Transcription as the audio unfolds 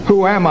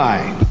Who am I?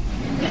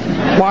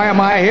 Why am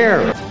I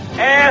here?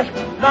 Ask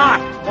not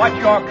what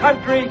your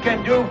country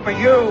can do for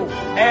you.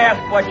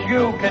 Ask what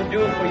you can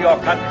do for your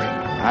country.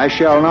 I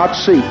shall not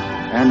seek,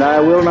 and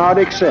I will not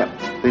accept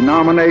the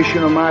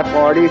nomination of my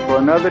party for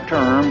another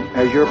term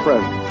as your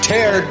president.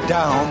 Tear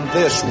down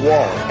this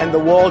wall. And the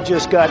wall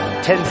just got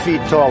 10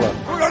 feet taller.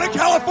 We're going to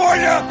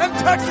California and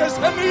Texas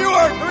and New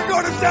York. And we're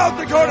going to South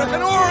Dakota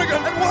and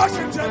Oregon and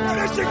Washington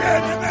and Michigan.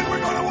 And then we're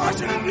going to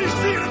Washington, D.C.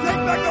 to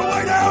take back the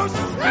White House.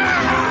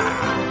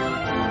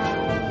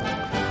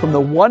 From the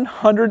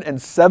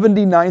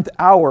 179th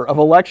hour of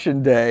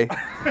Election Day,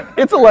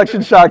 it's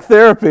Election Shock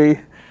Therapy.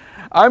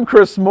 I'm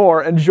Chris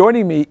Moore, and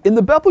joining me in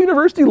the Bethel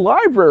University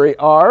Library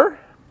are...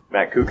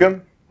 Matt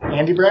Kukum.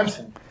 Andy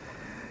Bramson.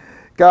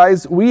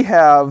 Guys, we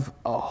have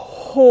a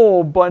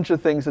whole bunch of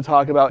things to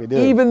talk about,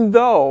 even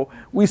though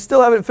we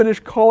still haven't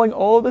finished calling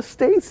all of the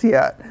states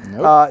yet.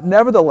 Nope.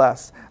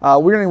 Nevertheless,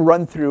 we're going to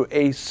run through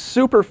a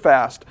super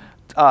fast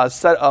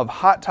set of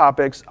hot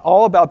topics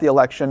all about the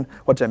election,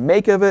 what to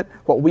make of it,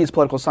 what we as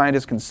political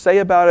scientists can say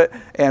about it,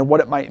 and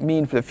what it might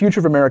mean for the future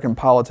of American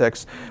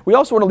politics. We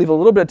also want to leave a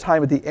little bit of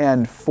time at the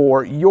end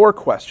for your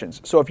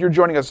questions. So if you're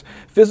joining us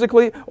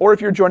physically or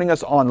if you're joining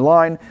us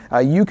online,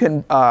 you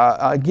can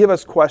give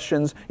us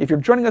questions. If you're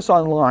joining us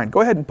online, go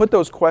ahead and put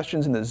those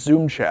questions in the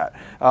Zoom chat.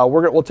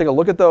 We'll take a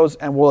look at those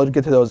and we'll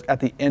get to those at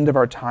the end of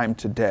our time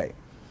today.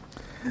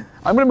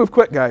 I'm going to move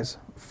quick, guys.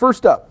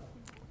 First up,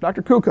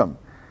 Dr. Kukum.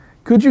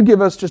 Could you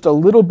give us just a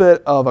little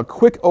bit of a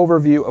quick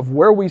overview of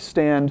where we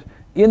stand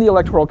in the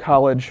Electoral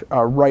College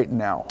right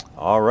now?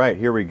 All right,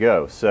 here we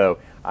go. So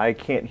I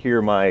can't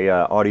hear my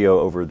audio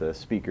over the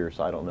speaker,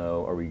 so I don't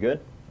know. Are we good?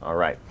 All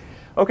right.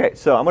 Okay,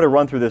 so I'm going to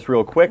run through this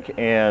real quick,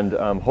 and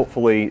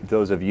hopefully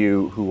those of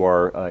you who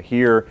are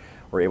here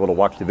or able to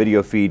watch the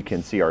video feed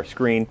can see our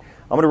screen.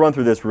 I'm going to run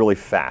through this really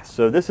fast.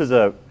 So this is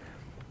a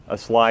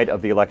slide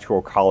of the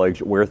Electoral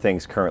College where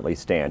things currently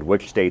stand,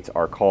 which states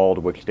are called,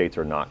 which states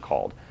are not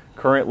called.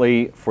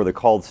 Currently, for the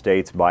called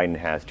states, Biden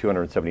has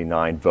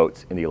 279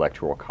 votes in the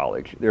Electoral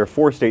College. There are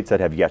 4 states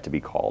that have yet to be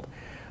called.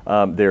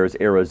 There's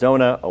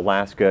Arizona,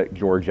 Alaska,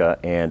 Georgia,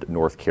 and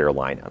North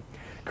Carolina.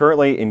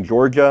 Currently in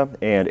Georgia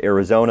and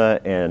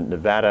Arizona and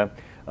Nevada,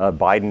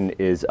 Biden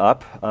is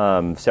up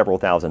several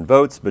thousand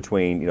votes,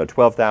 between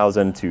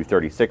 12,000 to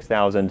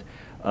 36,000.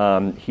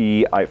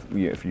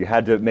 If you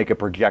had to make a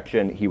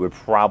projection, he would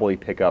probably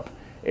pick up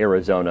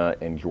Arizona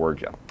and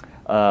Georgia.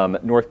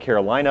 North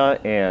Carolina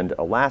and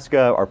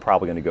Alaska are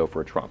probably going to go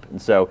for Trump.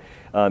 And so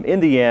in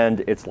the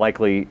end, it's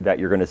likely that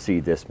you're going to see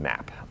this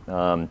map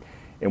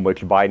in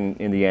which Biden,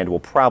 in the end,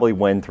 will probably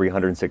win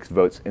 306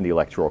 votes in the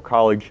Electoral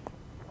College,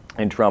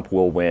 and Trump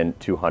will win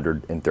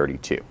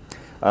 232.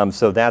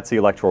 So that's the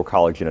Electoral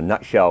College in a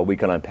nutshell. We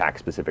can unpack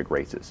specific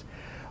races.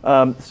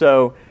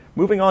 So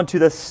moving on to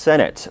the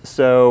Senate.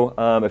 So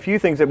a few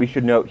things that we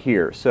should note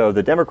here. So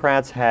the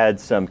Democrats had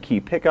some key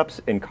pickups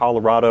in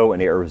Colorado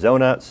and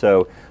Arizona.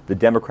 So the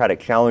Democratic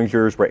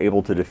challengers were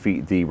able to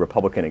defeat the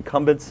Republican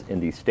incumbents in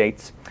these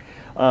states.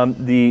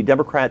 The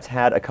Democrats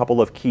had a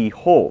couple of key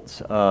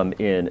holds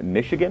in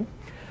Michigan.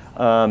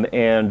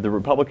 And the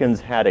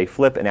Republicans had a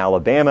flip in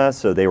Alabama,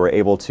 so they were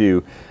able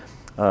to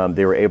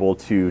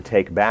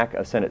take back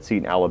a Senate seat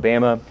in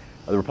Alabama.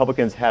 The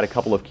Republicans had a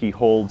couple of key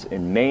holds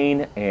in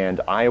Maine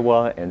and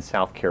Iowa and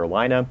South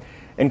Carolina.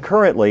 And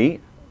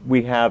currently,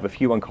 we have a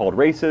few uncalled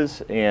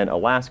races in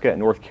Alaska and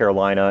North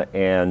Carolina,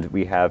 and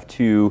we have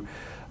two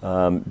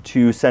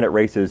Senate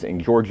races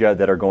in Georgia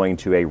that are going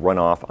to a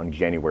runoff on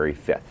January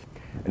 5th.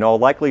 In all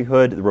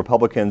likelihood, the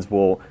Republicans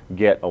will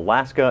get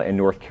Alaska and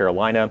North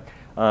Carolina,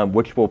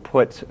 which will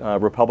put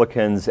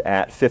Republicans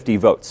at 50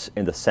 votes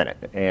in the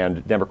Senate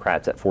and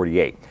Democrats at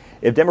 48.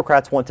 If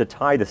Democrats want to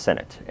tie the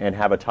Senate and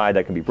have a tie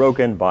that can be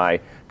broken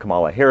by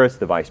Kamala Harris,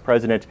 the vice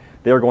president,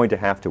 they're going to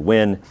have to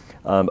win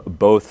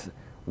both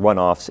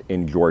runoffs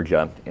in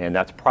Georgia, and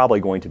that's probably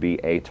going to be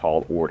a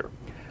tall order.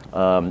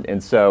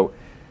 And so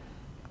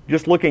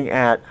just looking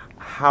at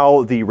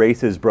how the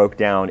races broke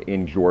down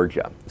in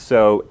Georgia.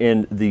 So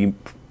in the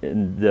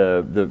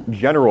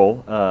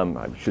general,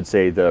 I should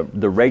say the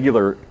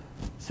regular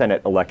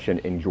Senate election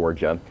in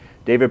Georgia,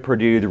 David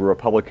Perdue, the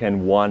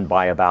Republican, won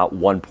by about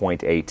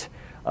 1.8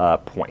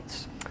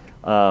 points.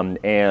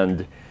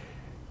 And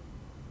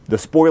the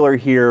spoiler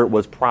here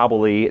was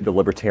probably the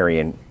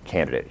Libertarian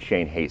candidate,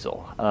 Shane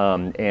Hazel.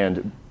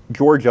 And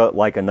Georgia,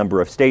 like a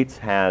number of states,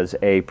 has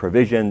a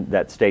provision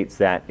that states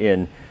that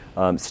in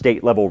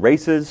state-level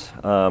races,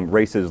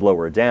 races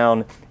lower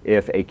down,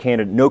 if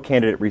no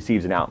candidate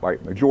receives an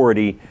outright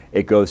majority,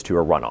 it goes to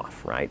a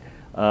runoff, right?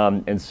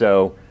 And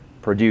so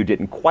Perdue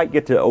didn't quite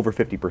get to over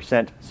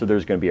 50%, so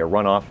there's going to be a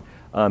runoff.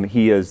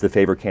 He is the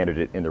favored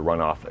candidate in the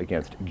runoff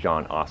against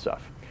Jon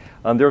Ossoff.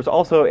 There was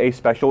also a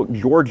special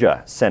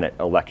Georgia Senate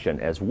election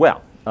as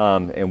well,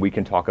 and we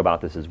can talk about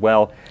this as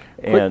well.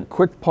 And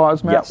quick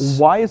pause, Matt. Yes.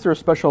 Why is there a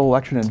special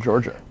election in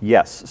Georgia?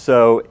 Yes.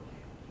 So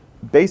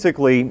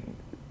basically,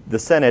 the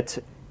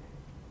Senate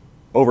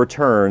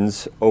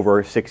overturns over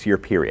a 6-year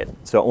period.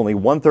 So only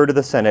 1/3 of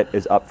the Senate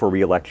is up for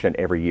re-election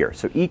every year.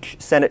 So each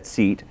Senate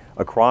seat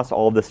across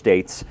all of the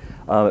states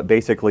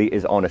basically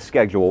is on a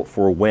schedule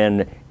for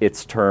when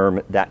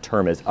that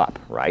term is up,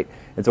 right?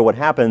 And so what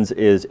happens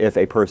is if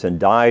a person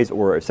dies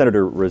or a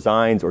senator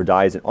resigns or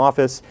dies in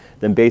office,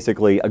 then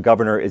basically a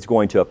governor is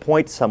going to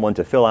appoint someone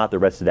to fill out the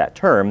rest of that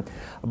term,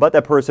 but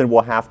that person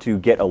will have to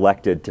get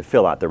elected to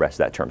fill out the rest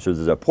of that term. So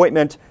there's an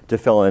appointment to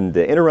fill in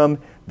the interim,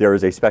 there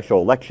is a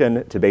special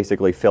election to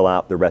basically fill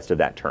out the rest of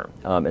that term,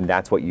 and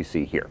that's what you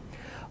see here.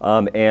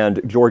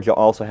 And Georgia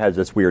also has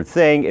this weird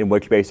thing in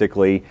which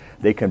basically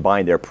they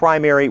combine their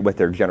primary with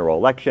their general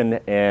election,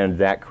 and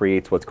that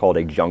creates what's called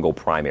a jungle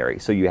primary.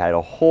 So you had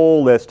a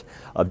whole list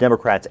of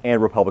Democrats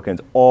and Republicans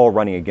all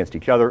running against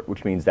each other,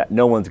 which means that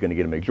no one's going to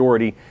get a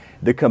majority.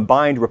 The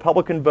combined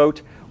Republican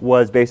vote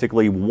was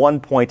basically 1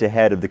 point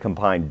ahead of the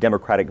combined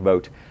Democratic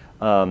vote.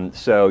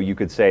 So you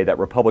could say that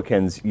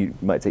Republicans, you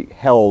might say,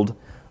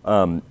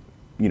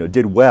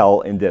 did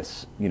well in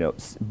this,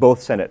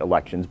 both Senate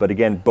elections. But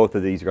again, both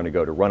of these are going to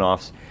go to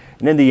runoffs.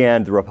 And in the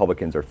end, the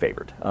Republicans are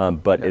favored.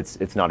 But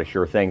it's not a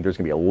sure thing. There's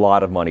going to be a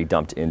lot of money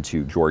dumped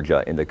into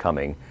Georgia in the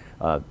coming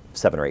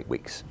 7 or 8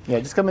 weeks. Yeah,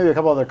 just maybe a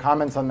couple other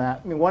comments on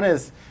that. I mean, one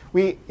is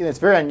it's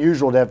very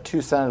unusual to have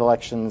 2 Senate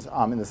elections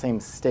in the same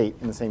state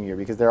in the same year,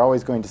 because they're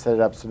always going to set it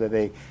up so that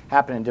they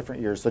happen in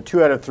different years. So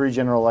 2 out of 3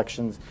 general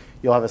elections,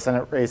 you'll have a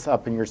Senate race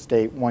up in your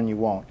state, 1 you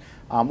won't.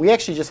 We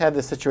actually just had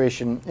this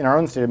situation in our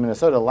own state of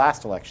Minnesota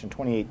last election,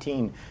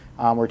 2018,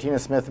 where Tina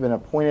Smith had been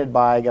appointed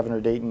by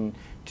Governor Dayton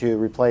to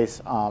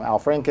replace Al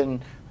Franken,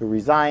 who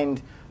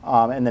resigned,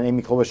 and then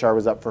Amy Klobuchar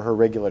was up for her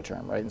regular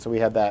term, right? And so we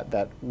had that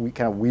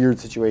kind of weird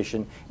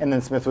situation. And then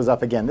Smith was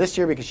up again this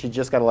year because she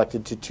just got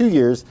elected to 2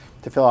 years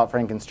to fill out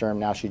Franken's term.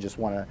 Now she just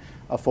won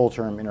a full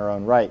term in her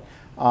own right.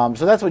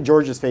 So that's what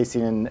Georgia's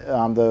facing,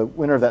 and the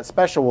winner of that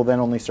special will then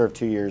only serve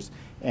 2 years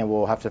and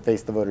will have to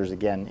face the voters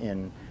again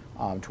in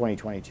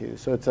 2022.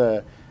 So it's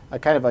a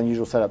kind of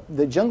unusual setup.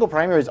 The jungle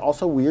primary is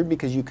also weird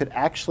because you could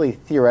actually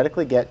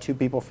theoretically get 2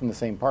 people from the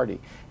same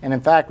party. And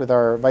in fact, with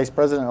our vice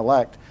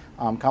president-elect,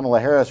 Kamala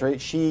Harris, right?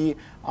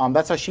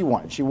 That's how she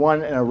won. She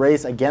won in a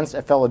race against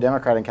a fellow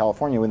Democrat in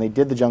California. When they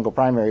did the jungle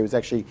primary, it was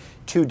actually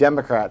 2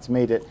 Democrats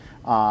made it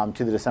to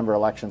the December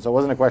election. So it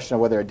wasn't a question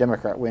of whether a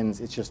Democrat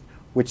wins, it's just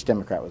which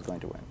Democrat was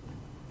going to win.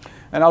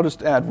 And I'll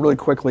just add really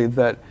quickly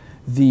that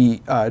the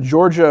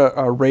Georgia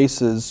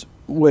races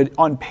would,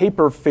 on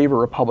paper, favor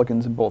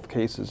Republicans in both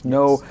cases.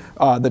 No,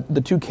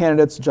 the 2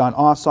 candidates, Jon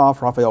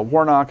Ossoff, Raphael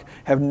Warnock,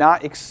 have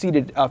not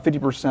exceeded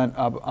 50%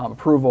 of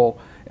approval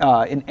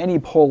in any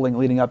polling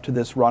leading up to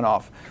this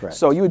runoff. Correct.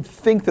 So you would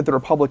think that the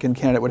Republican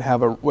candidate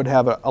would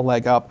have a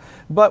leg up,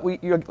 but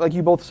like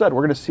you both said,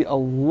 we're going to see a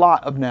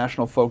lot of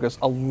national focus,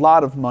 a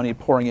lot of money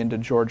pouring into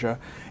Georgia,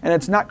 and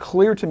it's not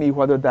clear to me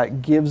whether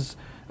that gives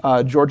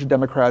Georgia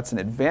Democrats an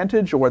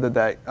advantage or whether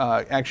that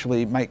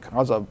actually might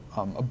cause a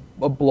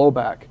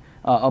blowback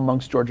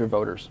amongst Georgia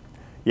voters.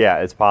 Yeah,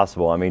 it's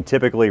possible. I mean,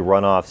 typically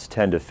runoffs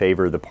tend to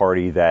favor the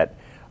party that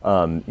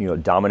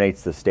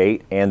dominates the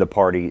state and the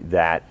party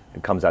that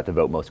comes out to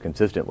vote most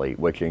consistently,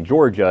 which in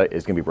Georgia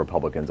is going to be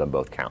Republicans on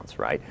both counts,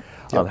 right?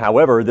 Yep.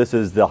 However, this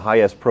is the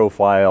highest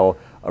profile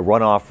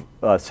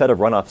set of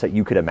runoffs that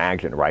you could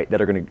imagine, right?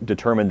 That are going to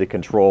determine the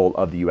control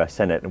of the U.S.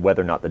 Senate and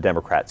whether or not the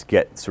Democrats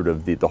get sort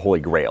of the holy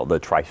grail, the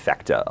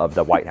trifecta of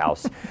the White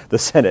House, the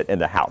Senate,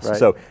 and the House. Right.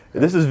 So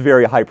this is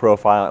very high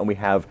profile, and we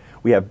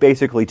have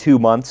basically 2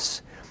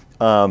 months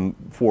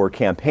for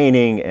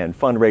campaigning and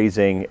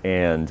fundraising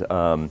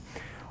and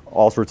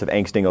all sorts of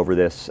angsting over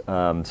this.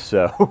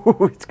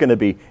 So it's going to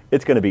be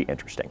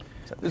interesting.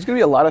 So. There's going to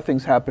be a lot of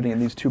things happening in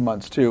these 2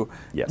 months too.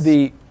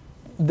 Yes.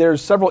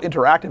 There's several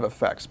interactive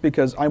effects,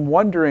 because I'm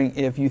wondering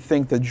if you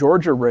think the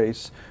Georgia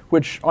race,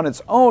 which on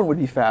its own would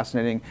be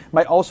fascinating,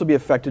 might also be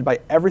affected by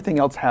everything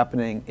else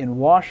happening in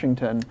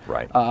Washington,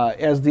 right.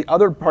 As the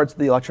other parts of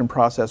the election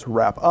process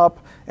wrap up,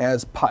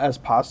 as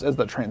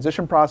the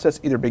transition process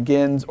either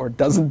begins or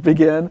doesn't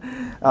begin.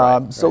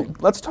 So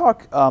let's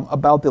talk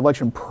about the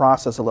election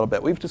process a little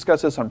bit. We've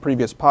discussed this on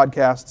previous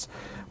podcasts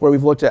where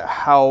we've looked at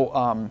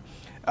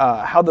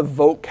how the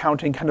vote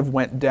counting kind of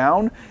went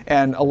down,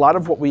 and a lot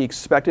of what we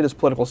expected as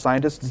political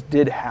scientists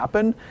did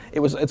happen.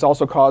 It's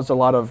also caused a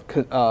lot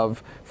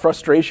of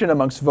frustration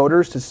amongst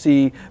voters to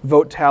see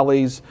vote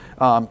tallies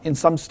in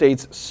some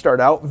states start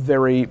out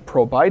very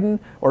pro-Biden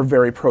or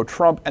very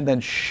pro-Trump and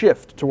then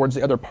shift towards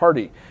the other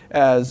party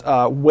as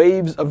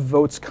waves of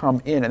votes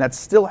come in, and that's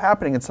still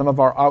happening in some of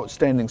our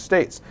outstanding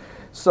states.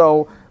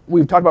 So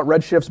we've talked about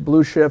red shifts,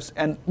 blue shifts,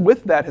 and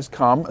with that has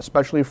come,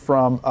 especially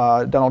from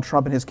Donald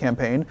Trump and his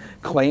campaign,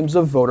 claims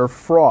of voter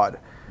fraud.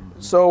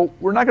 So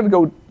we're not going to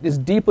go as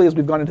deeply as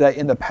we've gone into that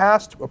in the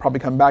past. We'll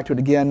probably come back to it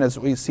again as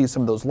we see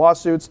some of those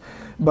lawsuits.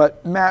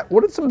 But Matt,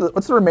 what's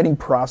the remaining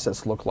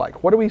process look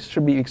like? What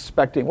should be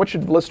expecting? What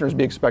should listeners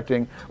be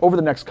expecting over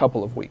the next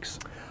couple of weeks?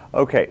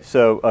 Okay,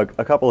 so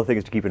a couple of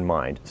things to keep in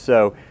mind.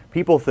 So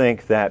people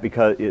think that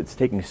because it's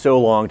taking so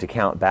long to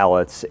count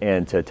ballots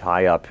and to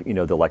tie up, the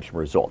election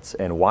results,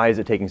 and why is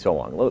it taking so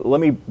long? Let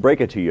me break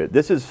it to you.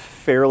 This is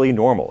fairly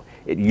normal.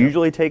 It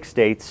usually takes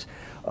states,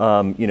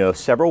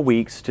 several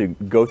weeks to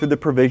go through the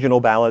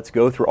provisional ballots,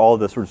 go through all of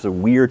the sorts of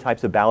weird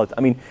types of ballots.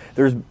 I mean,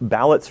 there's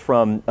ballots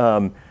from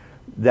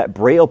that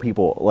Braille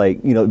people,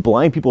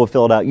 blind people have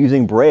filled out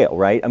using Braille,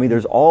 right? I mean,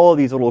 there's all of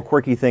these little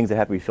quirky things that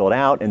have to be filled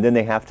out, and then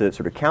they have to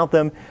sort of count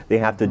them. They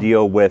have to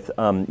deal with,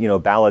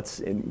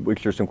 ballots in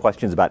which there's some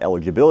questions about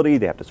eligibility.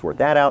 They have to sort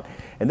that out.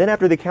 And then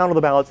after they count all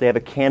the ballots, they have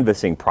a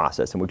canvassing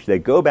process in which they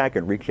go back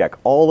and recheck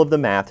all of the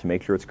math to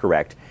make sure it's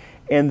correct.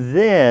 And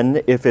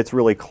then, if it's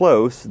really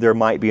close, there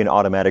might be an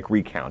automatic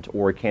recount,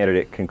 or a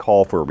candidate can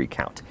call for a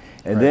recount.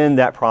 And then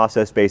that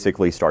process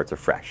basically starts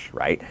afresh,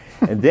 right?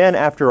 And then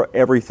after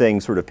everything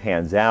sort of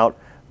pans out,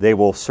 they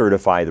will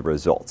certify the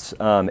results.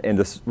 And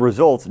the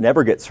results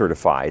never get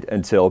certified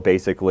until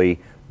basically,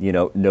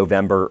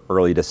 November,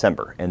 early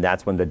December. And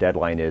that's when the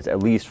deadline is,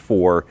 at least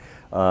for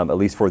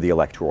the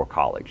Electoral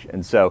College.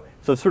 And so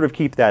sort of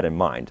keep that in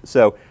mind.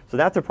 So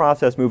that's a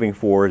process moving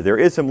forward. There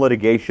is some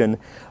litigation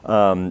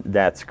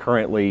that's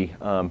currently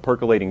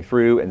percolating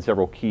through in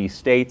several key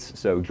states.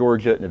 So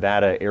Georgia,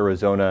 Nevada,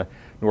 Arizona,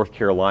 North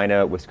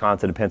Carolina,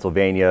 Wisconsin, and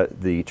Pennsylvania.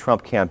 The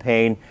Trump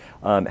campaign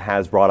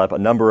has brought up a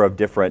number of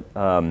different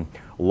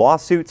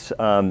lawsuits.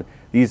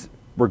 These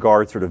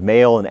regard sort of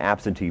mail and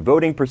absentee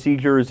voting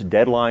procedures,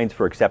 deadlines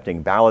for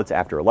accepting ballots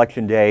after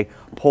Election Day,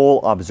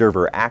 poll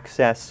observer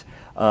access,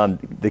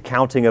 the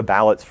counting of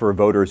ballots for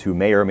voters who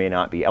may or may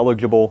not be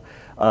eligible.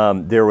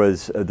 There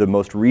was the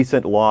most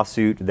recent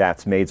lawsuit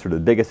that's made sort of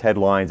the biggest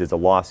headlines is a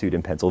lawsuit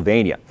in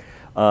Pennsylvania.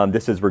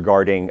 This is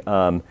regarding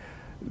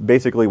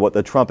basically what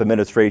the Trump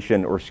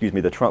administration,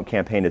 the Trump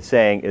campaign is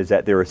saying is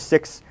that there are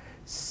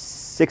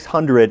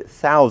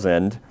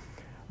 600,000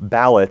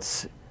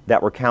 ballots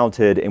that were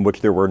counted in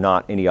which there were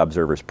not any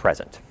observers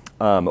present,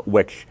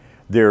 which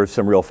there's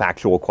some real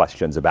factual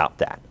questions about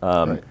that.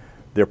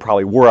 There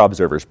probably were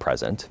observers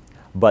present,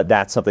 but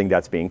that's something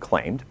that's being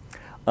claimed.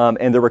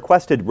 And the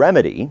requested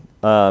remedy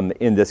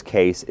in this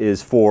case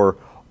is for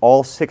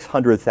all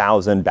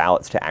 600,000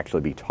 ballots to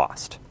actually be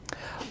tossed.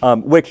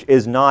 Which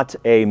is not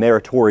a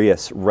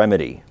meritorious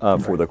remedy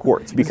for the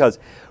courts, because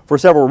for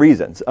several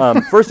reasons.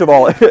 First of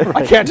all,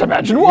 I can't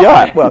imagine why.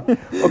 Yeah, well,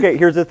 okay,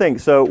 here's the thing.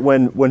 So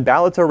when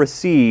ballots are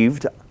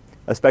received,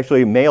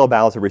 especially mail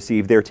ballots are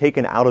received, they're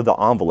taken out of the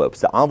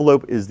envelopes. The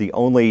envelope is the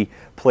only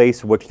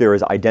place which there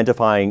is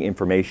identifying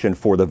information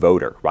for the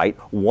voter, right?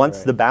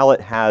 Once the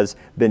ballot has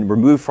been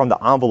removed from the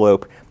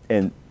envelope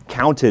and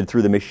counted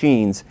through the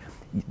machines,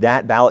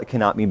 that ballot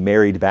cannot be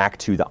married back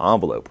to the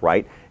envelope,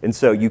 right? And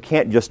so you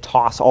can't just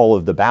toss all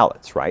of the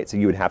ballots, right? So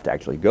you would have to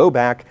actually go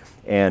back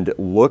and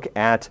look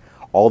at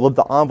all of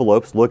the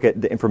envelopes, look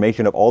at the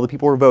information of all the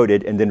people who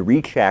voted, and then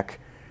recheck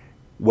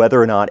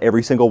whether or not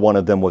every single one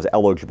of them was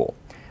eligible.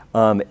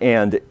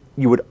 And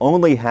you would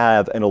only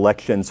have an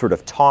election sort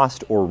of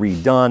tossed or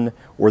redone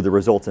or the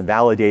results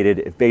invalidated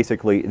if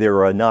basically there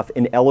are enough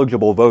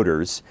ineligible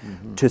voters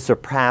to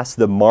surpass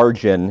the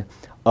margin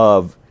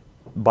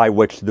by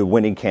which the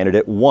winning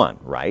candidate won,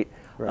 right?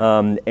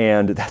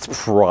 And that's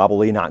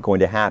probably not going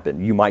to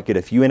happen. You might get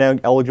a few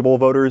ineligible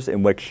voters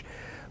in which,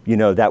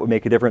 that would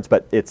make a difference,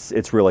 but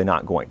it's really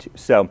not going to.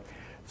 So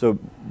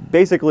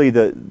basically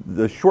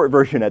the short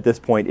version at this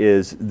point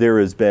is there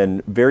has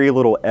been very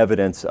little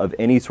evidence of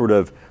any sort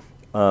of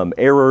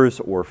errors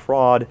or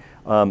fraud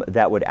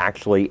that would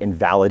actually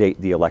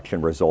invalidate the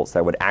election results,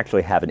 that would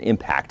actually have an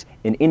impact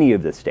in any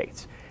of the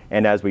states.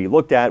 And as we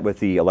looked at with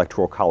the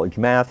Electoral College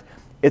math,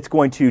 it's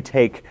going to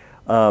take,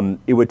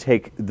 it would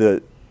take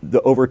the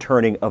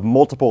overturning of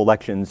multiple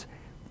elections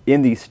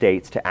in these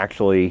states to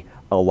actually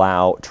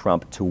allow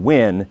Trump to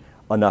win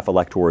enough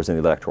electors in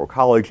the Electoral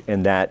College,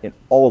 and that in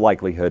all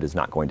likelihood is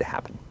not going to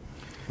happen.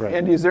 Right.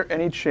 And is there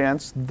any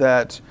chance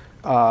that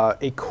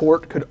a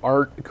court could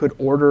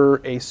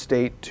order a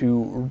state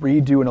to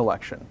redo an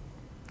election?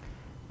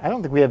 I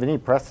don't think we have any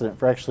precedent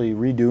for actually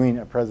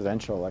redoing a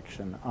presidential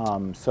election.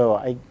 So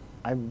I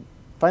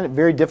find it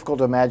very difficult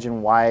to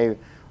imagine why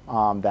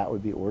that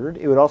would be ordered.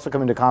 It would also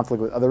come into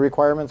conflict with other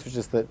requirements, which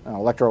is that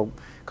Electoral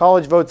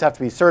College votes have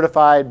to be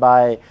certified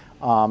by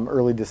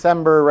early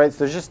December, right? So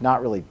there's just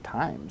not really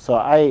time. So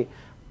I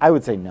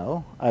would say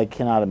no. I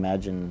cannot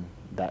imagine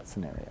that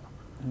scenario.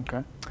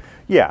 Okay.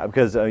 Yeah,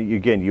 because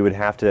again, there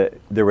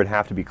would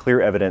have to be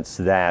clear evidence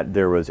that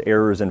there was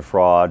errors and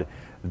fraud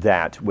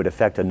that would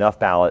affect enough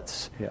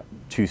ballots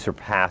to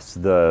surpass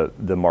the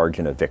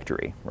margin of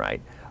victory,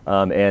 right?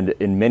 And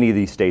in many of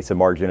these states, the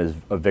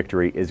margin of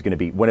victory is going to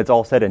be, when it's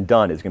all said and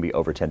done, is going to be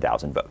over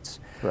 10,000 votes.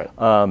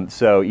 Right.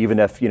 So even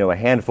if a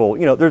handful,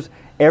 there's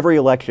every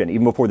election,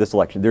 even before this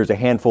election, there's a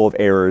handful of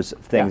errors,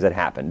 things that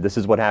happen. This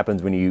is what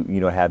happens when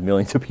you have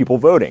millions of people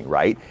voting,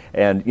 right?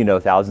 And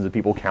thousands of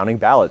people counting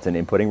ballots and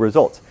inputting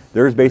results.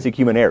 There's basic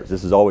human errors.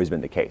 This has always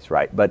been the case,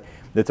 right? But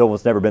it's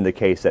almost never been the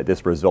case that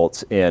this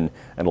results in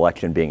an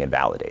election being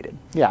invalidated.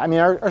 Yeah, I mean,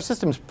 our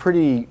system's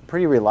pretty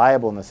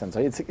reliable in the sense.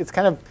 It's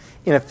kind of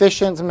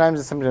inefficient sometimes.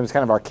 It's sometimes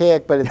kind of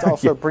archaic, but it's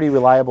also pretty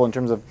reliable in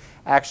terms of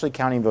actually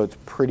counting votes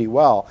pretty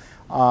well.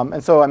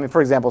 And so, I mean, for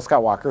example,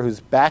 Scott Walker,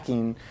 who's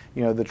backing,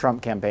 the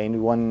Trump campaign,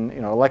 who won,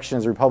 election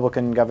as a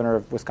Republican governor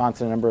of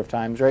Wisconsin a number of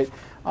times, right?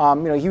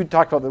 He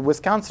talked about the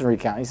Wisconsin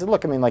recount. He said,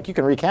 look, I mean, like, you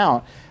can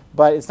recount,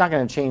 but it's not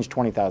going to change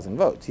 20,000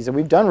 votes. He said,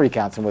 we've done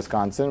recounts in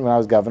Wisconsin when I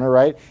was governor,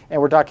 right? And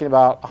we're talking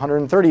about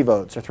 130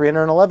 votes or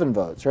 311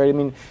 votes, right? I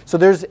mean, so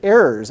there's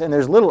errors and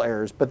there's little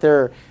errors, but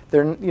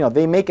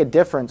they make a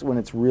difference when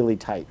it's really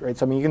tight, right?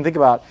 So I mean, you can think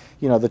about,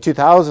 the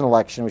 2000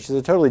 election, which is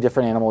a totally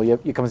different animal.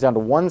 It comes down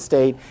to one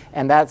state,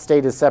 and that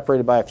state is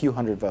separated by a few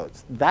hundred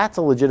votes. That's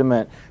a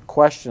legitimate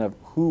question of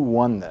who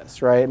won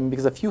this, right? And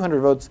because a few hundred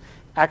votes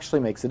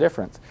actually makes a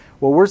difference.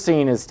 What we're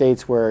seeing is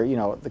states where,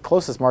 the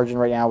closest margin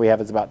right now we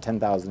have is about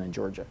 10,000 in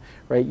Georgia,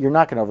 right? You're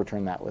not going to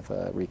overturn that with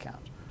a recount.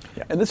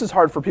 Yeah. And this is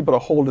hard for people to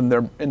hold in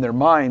their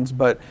minds,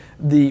 but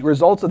the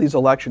results of these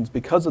elections,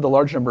 because of the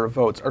large number of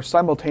votes, are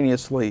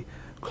simultaneously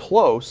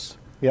close,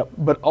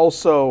 but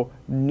also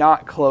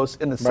not close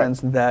in the sense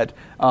that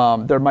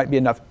there might be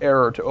enough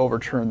error to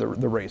overturn the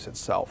race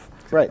itself.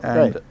 Right,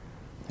 right.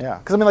 Yeah,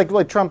 because I mean,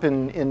 like Trump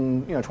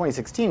in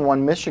 2016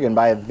 won Michigan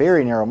by a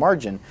very narrow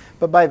margin,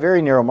 but by a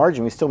very narrow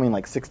margin, we still mean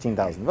like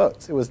 16,000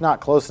 votes. It was not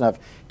close enough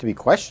to be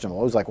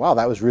questionable. It was like, wow,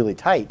 that was really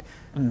tight,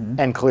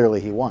 and clearly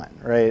he won,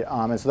 right?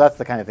 And so that's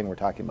the kind of thing we're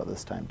talking about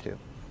this time too.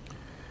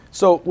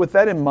 So with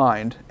that in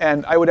mind,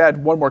 and I would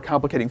add one more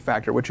complicating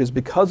factor, which is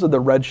because of the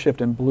red shift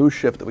and blue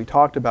shift that we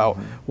talked about,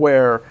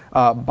 where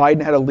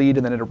Biden had a lead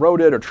and then it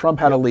eroded, or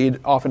Trump had a lead,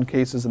 often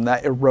cases, and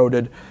that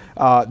eroded,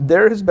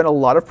 there has been a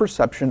lot of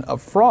perception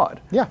of fraud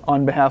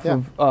on behalf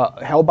of,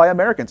 held by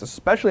Americans,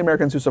 especially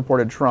Americans who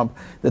supported Trump,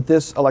 that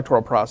this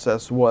electoral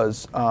process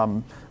was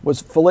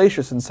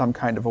fallacious in some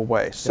kind of a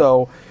way.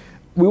 So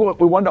we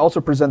wanted to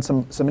also present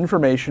some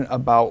information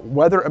about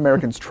whether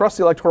Americans trust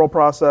the electoral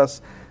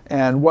process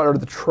and what are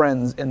the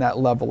trends in that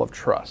level of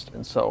trust.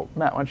 And so,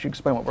 Matt, why don't you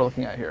explain what we're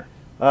looking at here?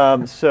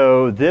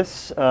 So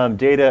this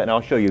data, and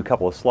I'll show you a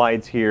couple of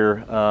slides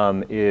here,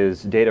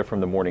 is data from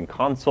the Morning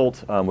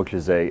Consult, which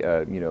is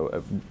a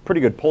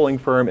pretty good polling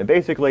firm. And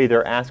basically,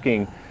 they're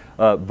asking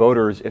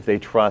voters if they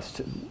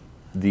trust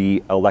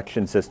the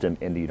election system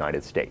in the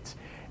United States.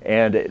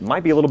 And it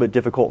might be a little bit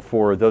difficult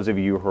for those of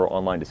you who are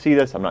online to see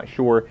this, I'm not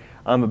sure.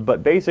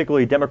 But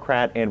basically,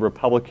 Democrat and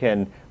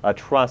Republican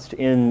trust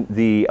in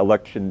the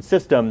election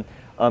system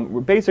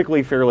were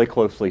basically fairly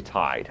closely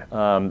tied,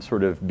 at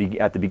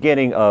the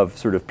beginning of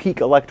sort of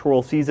peak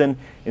electoral season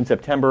in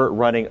September,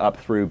 running up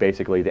through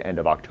basically the end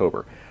of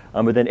October.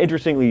 But then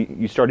interestingly,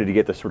 you started to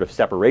get this sort of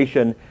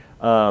separation,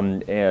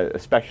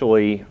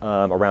 especially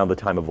around the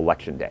time of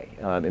Election Day.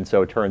 And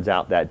so it turns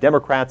out that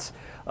Democrats,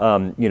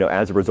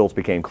 as the results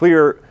became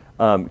clear,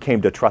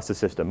 came to trust the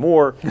system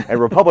more, and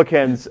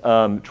Republicans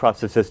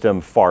trust the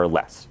system far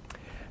less.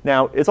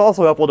 Now, it's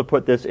also helpful to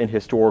put this in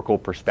historical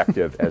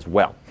perspective as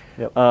well.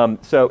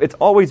 So it's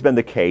always been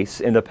the case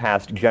in the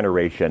past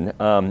generation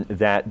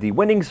that the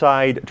winning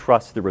side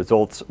trusts the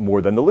results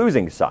more than the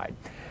losing side.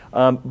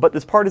 But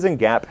this partisan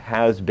gap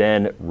has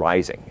been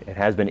rising. It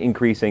has been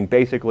increasing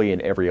basically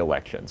in every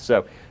election.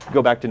 So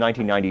go back to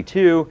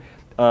 1992,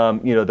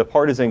 the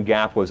partisan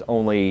gap was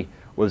only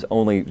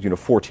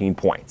 14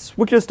 points,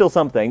 which is still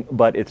something,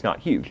 but it's not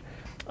huge.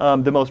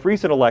 The most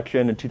recent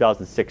election in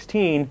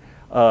 2016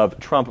 of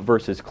Trump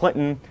versus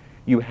Clinton,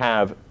 you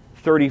have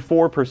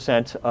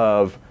 34%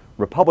 of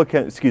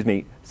Republicans,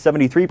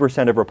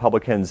 73% of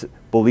Republicans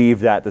believe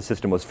that the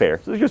system was fair.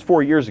 So it was just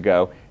 4 years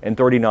ago, and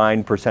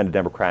 39% of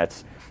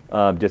Democrats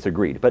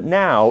disagreed. But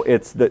now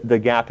the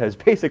gap has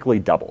basically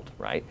doubled,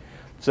 right?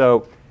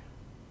 So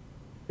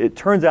it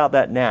turns out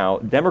that now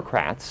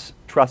Democrats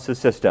trust the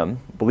system,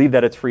 believe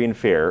that it's free and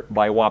fair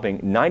by a whopping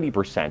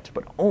 90%,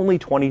 but only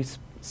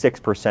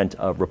 26%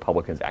 of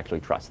Republicans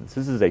actually trust this.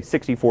 This is a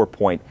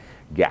 64-point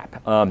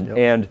gap.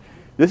 And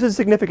this is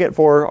significant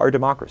for our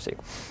democracy.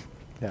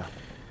 Yeah.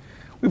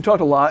 We've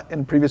talked a lot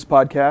in previous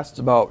podcasts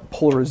about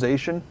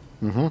polarization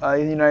in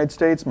the United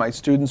States. My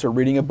students are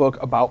reading a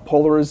book about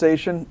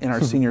polarization in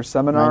our senior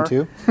seminar. Mine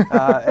too.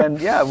 And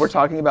yeah, we're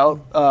talking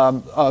about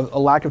a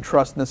lack of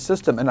trust in the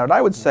system. And what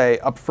I would say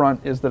up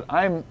front is that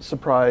I'm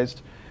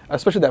surprised,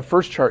 especially that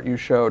first chart you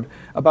showed,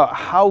 about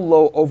how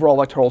low overall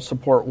electoral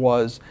support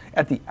was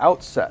at the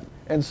outset.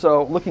 And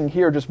so looking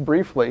here just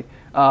briefly,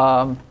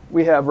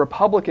 we have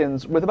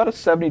Republicans with about a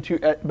 72,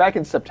 back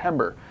in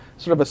September,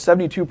 sort of a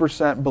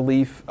 72%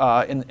 belief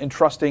in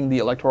trusting the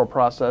electoral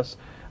process.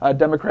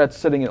 Democrats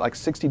sitting at like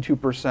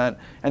 62%,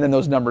 and then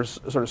those numbers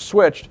sort of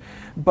switched.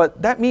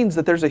 But that means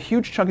that there's a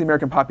huge chunk of the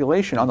American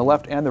population on the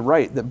left and the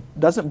right that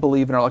doesn't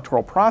believe in our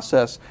electoral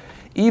process,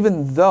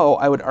 even though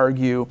I would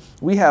argue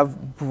we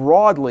have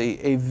broadly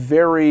a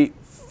very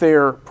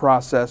fair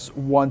process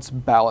once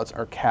ballots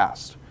are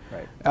cast.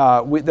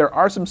 Right. There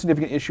are some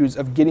significant issues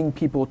of getting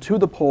people to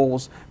the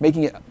polls,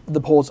 making the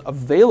polls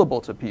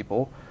available to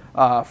people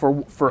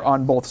for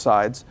on both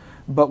sides.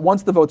 But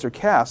once the votes are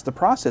cast, the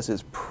process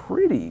is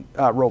pretty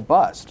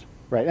robust.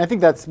 Right, and I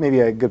think that's maybe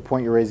a good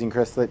point you're raising,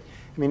 Chris, that,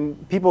 I mean,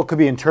 people could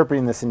be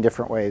interpreting this in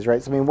different ways,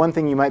 right? So, I mean, one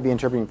thing you might be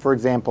interpreting, for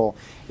example,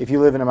 if you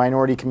live in a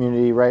minority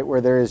community, right, where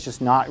there is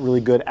just not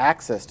really good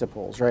access to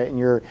polls, right, and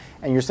you're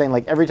saying,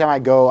 like, every time I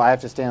go, I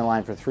have to stand in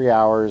line for 3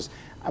 hours.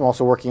 I'm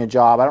also working a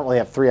job. I don't really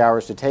have 3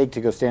 hours to take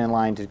to go stand in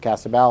line to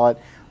cast a ballot.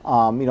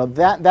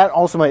 That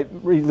also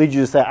might lead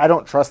you to say, I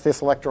don't trust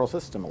this electoral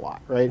system a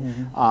lot, right?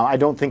 I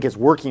don't think it's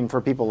working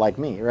for people like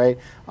me, right?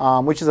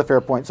 Which is a fair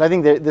point. So I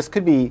think this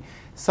could be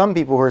some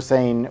people who are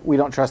saying we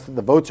don't trust that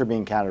the votes are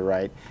being counted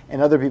right, and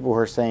other people who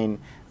are saying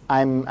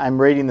I'm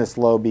rating this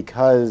low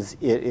because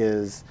it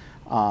is.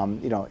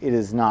 It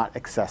is not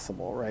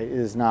accessible, right? It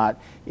is not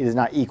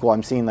equal.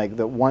 I'm seeing like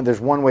there's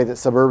one way that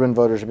suburban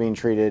voters are being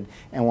treated,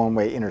 and one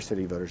way inner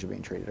city voters are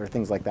being treated, or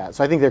things like that.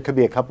 So I think there could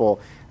be a couple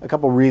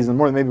reasons,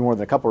 maybe more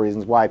than a couple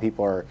reasons why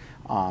people are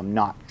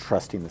not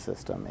trusting the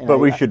system. And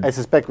I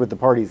suspect with the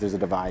parties there's a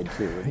divide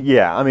too.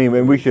 Yeah, I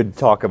mean, we should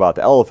talk about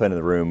the elephant in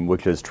the room,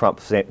 which is Trump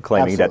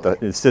claiming that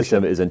the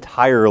system is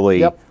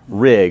entirely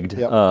rigged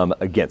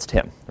against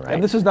him. Right?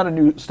 And this is not a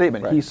new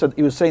statement. Right.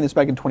 He was saying this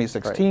back in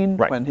 2016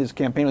 right. when his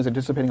campaign was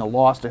anticipating a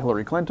loss to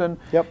Hillary Clinton.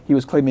 Yep. He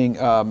was claiming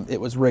it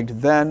was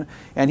rigged then,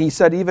 and he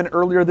said even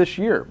earlier this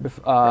year,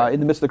 in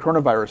the midst of the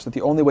coronavirus, that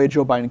the only way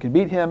Joe Biden could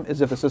beat him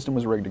is if the system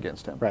was rigged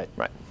against him. Right.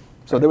 Right.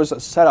 So there was a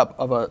setup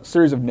of a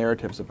series of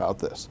narratives about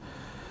this.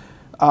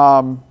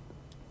 So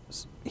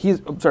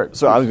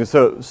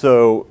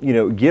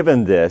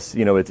given this,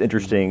 it's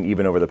interesting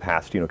even over the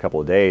past couple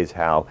of days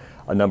how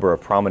a number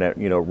of prominent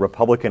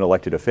Republican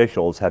elected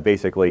officials have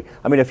basically,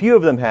 I mean, a few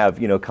of them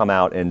have come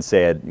out and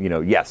said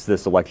yes,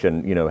 this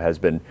election has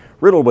been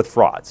riddled with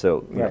fraud.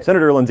 So right.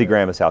 Senator Lindsey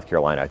Graham of South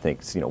Carolina, I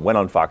think, went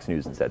on Fox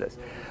News and said this.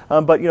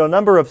 But a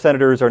number of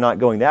senators are not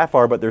going that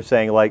far, but they're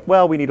saying like,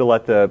 well, we need to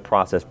let the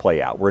process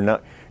play out. We're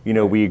not.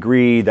 We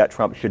agree that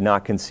Trump should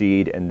not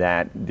concede and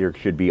that there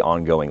should be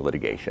ongoing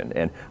litigation.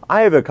 And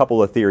I have a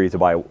couple of theories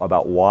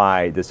about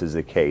why this is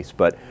the case,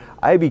 but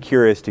I'd be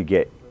curious to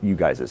get you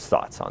guys'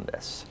 thoughts on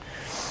this.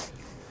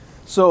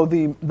 So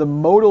the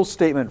modal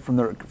statement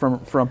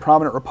from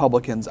prominent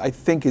Republicans, I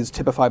think, is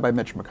typified by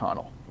Mitch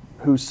McConnell,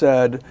 who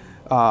said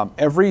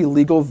every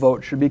legal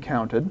vote should be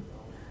counted,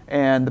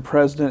 and the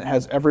president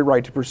has every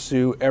right to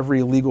pursue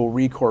every legal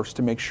recourse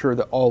to make sure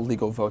that all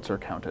legal votes are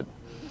counted.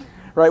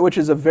 Right, which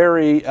is a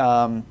very,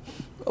 a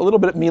little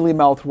bit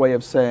mealy-mouthed way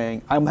of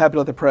saying, I'm happy to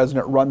let the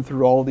president run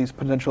through all of these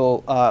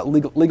potential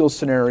legal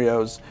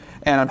scenarios,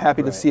 and I'm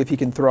happy to see if he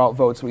can throw out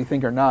votes that we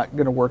think are not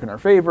going to work in our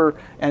favor,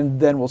 and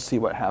then we'll see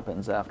what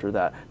happens after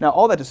that. Now,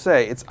 all that to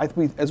say,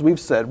 as we've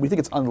said, we think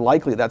it's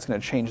unlikely that's going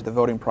to change the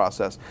voting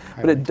process,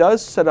 but it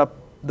does set up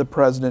the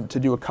president to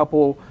do a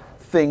couple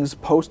things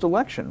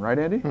post-election, right,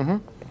 Andy? Mm-hmm.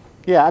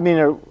 Yeah, I mean,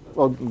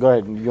 well, go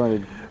ahead. You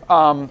want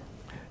to...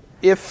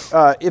 If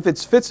it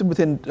fits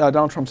within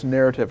Donald Trump's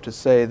narrative to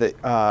say that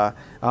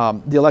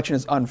the election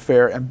is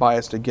unfair and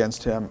biased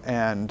against him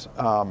and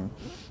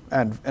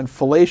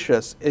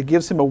fallacious, it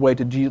gives him a way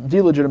to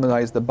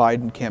delegitimize the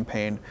Biden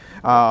campaign.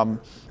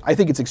 I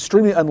think it's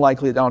extremely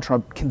unlikely that Donald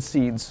Trump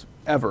concedes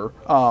ever.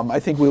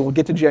 I think we will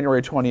get to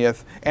January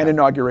 20th and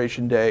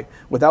Inauguration Day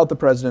without the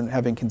president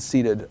having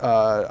conceded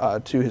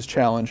to his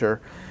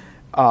challenger.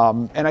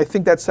 And I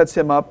think that sets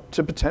him up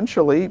to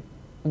potentially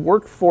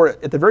work for,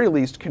 at the very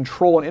least,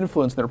 control and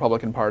influence the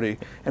Republican Party,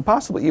 and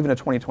possibly even a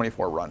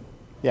 2024 run.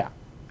 Yeah,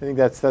 I think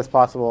that's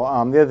possible.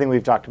 The other thing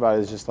we've talked about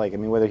is just like, I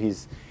mean, whether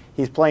he's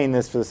playing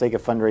this for the sake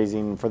of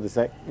fundraising, for the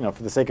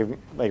sake of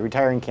like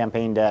retiring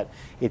campaign debt.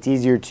 It's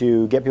easier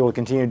to get people to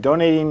continue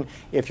donating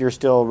if you're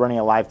still running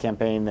a live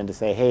campaign than to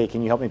say, hey,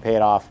 can you help me pay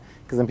it off?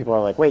 Because then people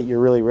are like, wait, you're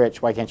really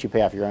rich. Why can't you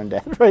pay off your own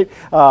debt, right?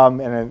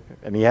 And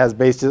he has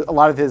based a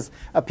lot of his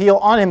appeal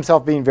on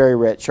himself being very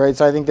rich, right?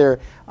 So I think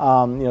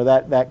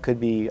that could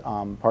be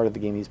part of the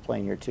game he's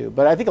playing here too.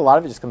 But I think a lot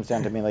of it just comes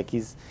down to me, like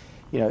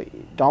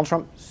Donald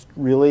Trump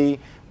really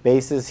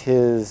bases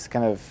his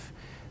kind of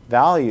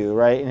value,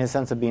 right, in his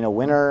sense of being a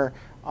winner,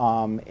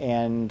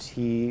 and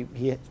he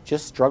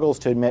just struggles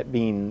to admit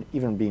being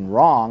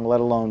wrong, let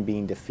alone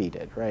being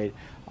defeated, right?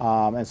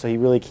 And so he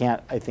really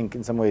can't, I think,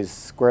 in some ways,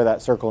 square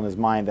that circle in his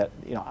mind that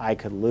I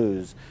could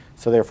lose.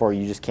 So therefore,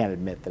 you just can't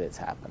admit that it's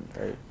happened,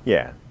 right?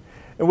 Yeah,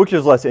 and which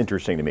is less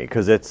interesting to me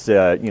because it's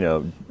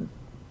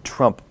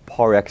Trump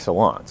par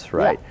excellence,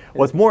 right? Yeah.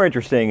 What's more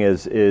interesting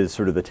is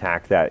sort of the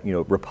tack that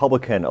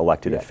Republican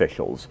elected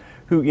officials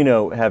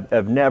who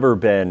have never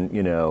been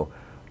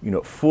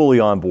fully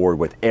on board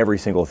with every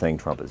single thing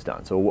Trump has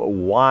done. So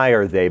why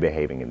are they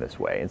behaving in this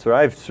way? And so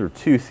I have sort of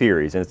two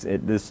theories, and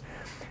this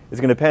is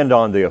going to depend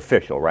on the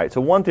official, right?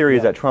 So one theory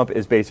is that Trump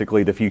is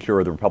basically the future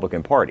of the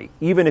Republican Party,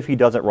 even if he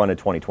doesn't run in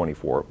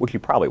 2024, which he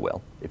probably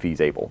will if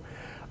he's able.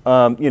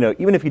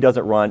 even if he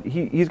doesn't run,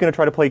 he's going to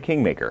try to play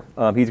kingmaker.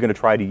 He's going to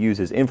try to use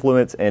his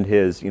influence and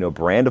his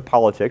brand of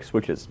politics,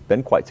 which has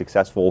been quite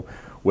successful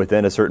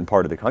within a certain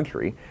part of the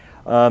country.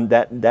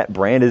 That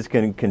brand is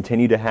going to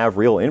continue to have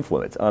real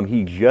influence.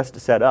 He just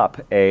set up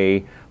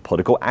a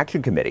political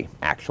action committee,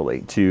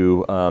 actually,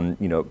 to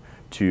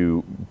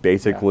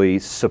basically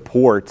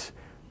support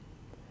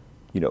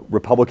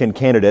Republican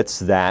candidates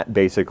that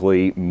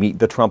basically meet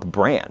the Trump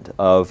brand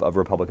of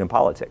Republican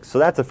politics. So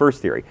that's the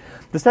first theory.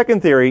 The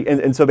second theory,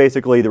 and so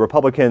basically the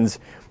Republicans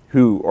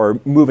who are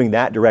moving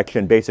that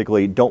direction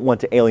basically don't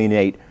want to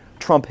alienate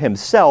Trump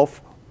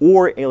himself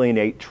or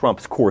alienate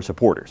Trump's core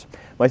supporters.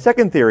 My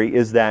second theory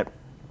is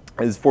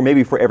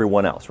for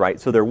everyone else, right?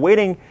 So they're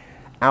waiting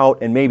out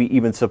and maybe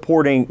even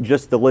supporting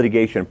just the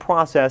litigation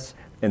process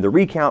and the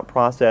recount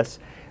process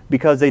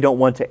because they don't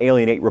want to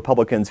alienate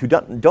Republicans who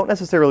don't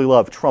necessarily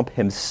love Trump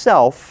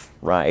himself,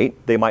 right?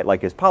 They might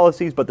like his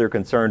policies, but they're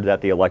concerned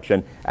that the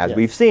election, as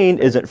we've seen,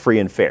 isn't free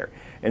and fair.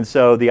 And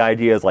so the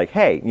idea is like,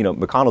 hey,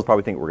 McConnell's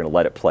probably thinking we're going to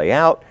let it play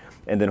out,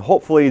 and then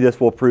hopefully this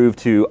will prove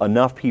to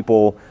enough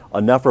people,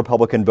 enough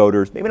Republican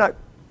voters, maybe not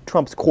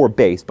Trump's core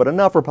base, but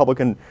enough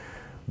Republican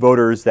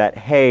voters that,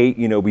 hey,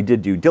 we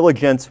did due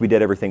diligence, we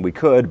did everything we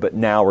could, but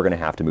now we're going to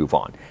have to move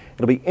on.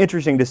 It'll be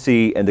interesting to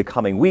see in the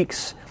coming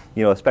weeks,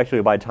 especially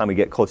by the time we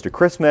get close to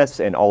Christmas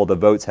and all of the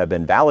votes have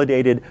been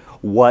validated,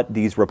 what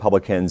these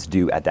Republicans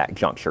do at that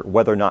juncture,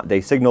 whether or not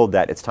they signaled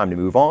that it's time to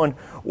move on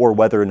or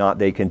whether or not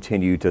they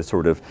continue to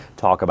sort of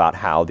talk about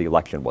how the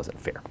election wasn't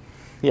fair.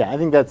 Yeah, I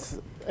think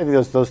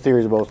those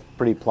theories are both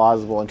pretty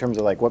plausible in terms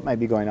of like what might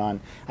be going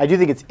on. I do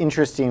think it's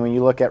interesting when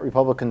you look at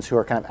Republicans who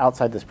are kind of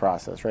outside this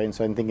process, right? And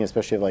so I'm thinking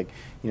especially of like,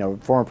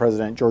 former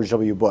President George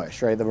W.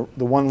 Bush, right?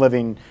 The one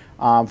living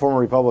former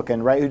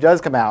Republican, right, who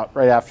does come out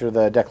right after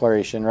the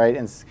declaration, right,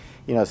 and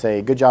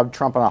say, good job,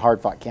 Trump, on a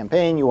hard-fought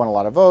campaign. You won a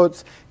lot of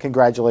votes.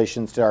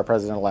 Congratulations to our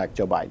president-elect,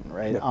 Joe Biden,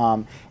 right?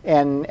 Yeah.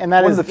 And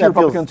that one is of the few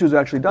Republicans who's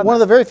actually done one of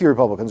the very few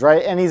Republicans,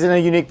 right? And he's in a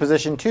unique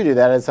position to do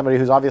that as somebody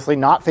who's obviously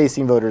not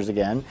facing voters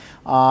again,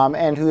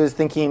 and who is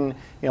thinking,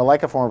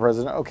 like a former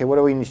president, okay, what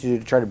do we need to do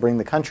to try to bring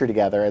the country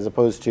together, as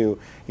opposed to,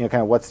 kind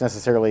of what's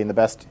necessarily in the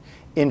best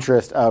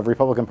interest of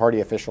Republican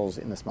Party officials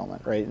in this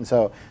moment, right? And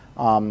so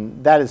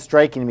that is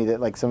striking to me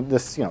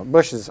that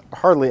Bush is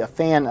hardly a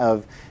fan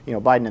of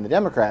Biden and the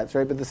Democrats,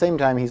 right? But at the same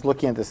time, he's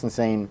looking at this and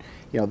saying,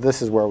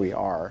 this is where we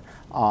are,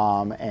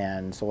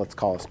 and so let's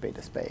call a spade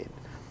a spade.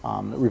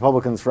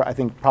 Republicans, I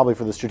think probably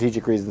for the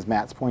strategic reasons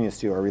Matt's pointing us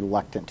to, are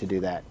reluctant to do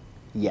that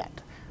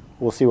yet.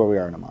 We'll see where we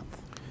are in a month.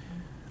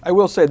 I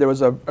will say there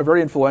was a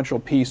very influential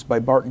piece by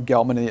Barton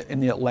Gelman in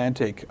The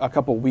Atlantic a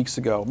couple weeks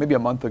ago, maybe a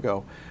month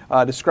ago,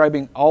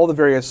 describing all the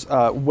various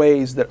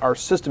ways that our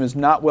system is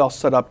not well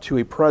set up to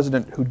a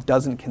president who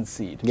doesn't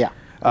concede. Yeah.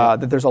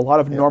 That there's a lot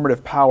of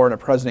normative power in a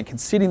president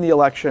conceding the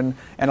election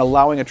and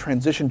allowing a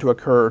transition to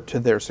occur to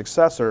their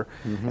successor.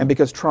 Mm-hmm. And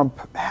because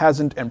Trump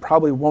hasn't and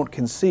probably won't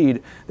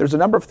concede, there's a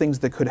number of things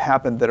that could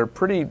happen that are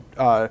pretty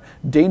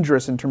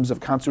dangerous in terms of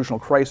constitutional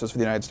crisis for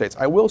the United States.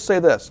 I will say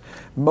this,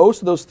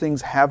 most of those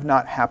things have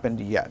not happened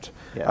yet.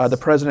 Yes. The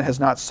president has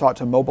not sought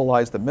to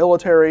mobilize the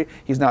military.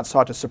 He's not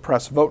sought to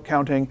suppress vote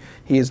counting.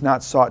 He has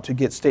not sought to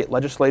get state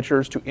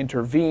legislatures to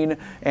intervene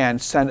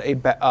and send a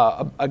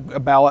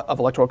ballot of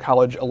Electoral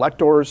College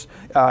electors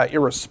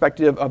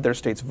irrespective of their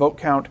state's vote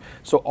count.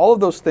 So all of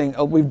those things,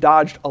 we've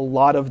dodged a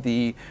lot of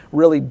the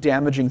really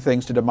damaging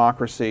things to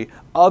democracy,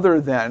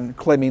 other than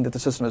claiming that the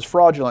system is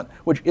fraudulent,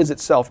 which is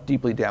itself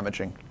deeply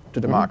damaging to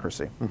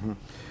democracy. Mm-hmm.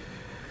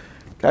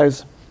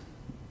 Guys,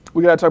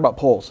 we got to talk about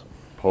polls.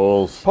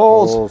 Polls.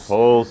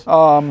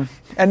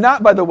 And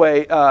not, by the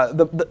way,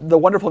 the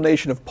wonderful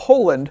nation of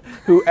Poland,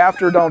 who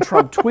after Donald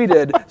Trump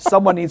tweeted,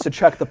 someone needs to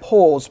check the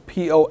polls,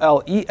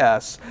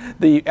 P-O-L-E-S,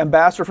 the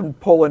ambassador from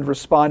Poland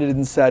responded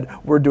and said,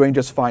 we're doing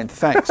just fine,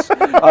 thanks.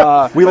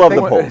 We love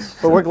the polls.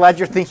 But we're glad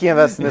you're thinking of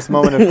us in this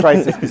moment of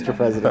crisis, Mr.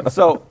 President.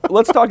 So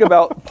let's talk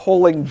about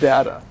polling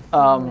data.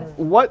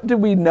 What do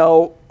we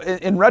know?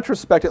 In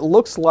retrospect, it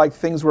looks like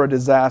things were a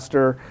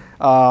disaster.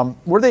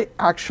 Were they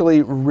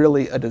actually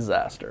really a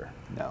disaster?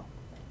 No.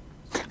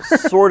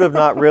 Sort of,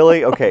 not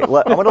really. Okay, I'm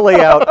going to lay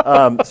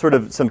out sort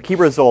of some key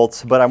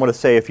results, but I want to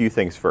say a few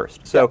things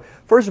first. So,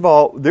 first of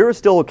all, there is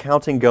still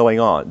counting going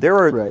on. There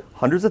are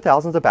hundreds of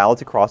thousands of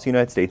ballots across the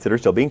United States that are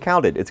still being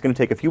counted. It's going to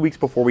take a few weeks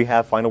before we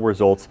have final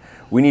results.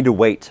 We need to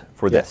wait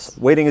for this.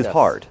 Waiting is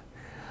hard.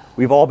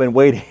 We've all been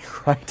waiting,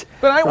 right?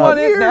 But I want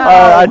it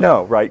now. I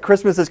know, right?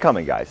 Christmas is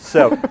coming, guys.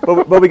 So,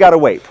 but we got to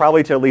wait,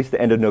 probably to at least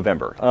the end of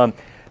November.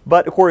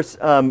 But of course,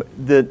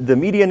 the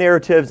media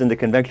narratives and the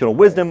conventional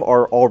wisdom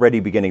are already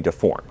beginning to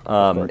form,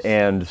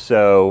 and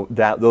so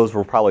those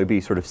will probably be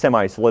sort of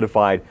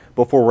semi-solidified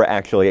before we're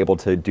actually able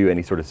to do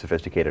any sort of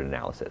sophisticated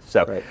analysis.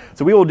 So,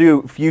 so we will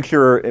do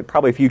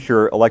probably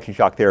future election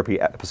shock therapy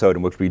episode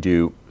in which we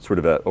do sort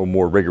of a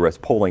more rigorous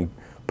polling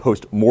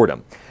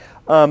post-mortem.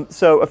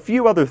 So a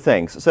few other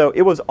things. So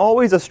it was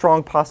always a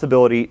strong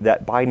possibility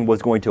that Biden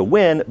was going to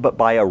win, but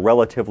by a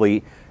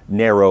relatively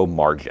narrow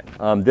margin.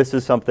 This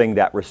is something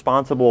that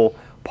responsible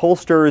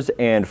pollsters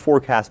and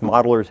forecast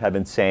modelers have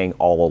been saying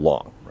all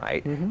along,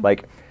 right?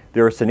 Like,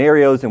 there are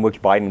scenarios in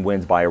which Biden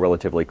wins by a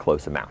relatively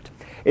close amount.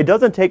 It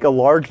doesn't take a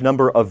large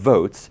number of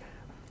votes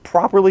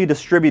properly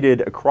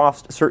distributed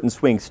across certain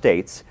swing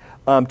states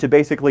to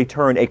basically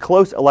turn a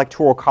close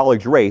electoral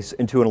college race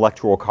into an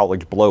electoral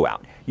college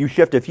blowout. You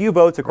shift a few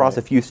votes across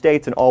a few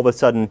states, and all of a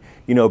sudden,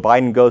 you know,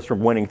 Biden goes from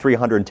winning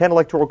 310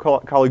 electoral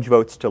college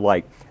votes to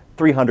like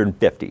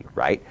 350,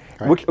 right?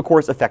 Which, of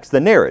course, affects the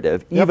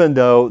narrative, even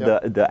though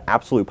the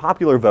absolute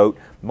popular vote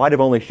might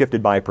have only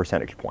shifted by a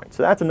percentage point.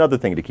 So that's another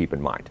thing to keep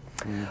in mind.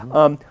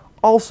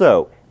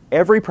 Also,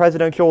 every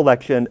presidential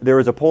election, there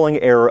is a polling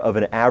error of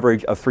an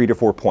average of 3 to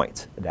 4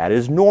 points. That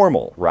is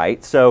normal,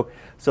 right? So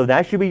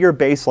that should be your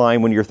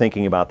baseline when you're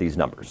thinking about these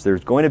numbers.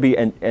 There's going to be,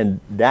 and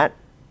that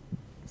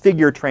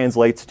figure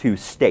translates to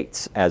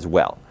states as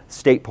well,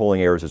 state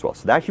polling errors as well.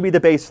 So that should be the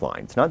baseline.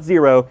 It's not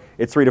 0,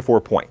 it's 3 to 4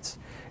 points.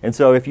 And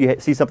so if you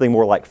see something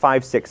more like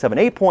 5, 6, 7,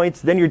 8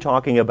 points, then you're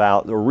talking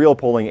about the real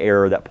polling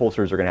error that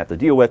pollsters are going to have to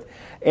deal with.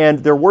 And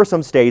there were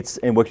some states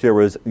in which there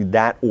was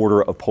that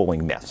order of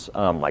polling miss,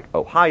 like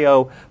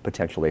Ohio,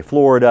 potentially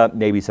Florida,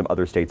 maybe some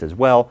other states as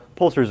well.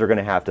 Pollsters are going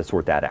to have to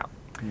sort that out.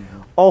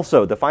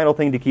 Also, the final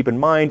thing to keep in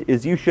mind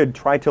is you should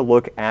try to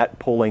look at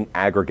polling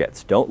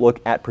aggregates. Don't look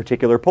at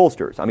particular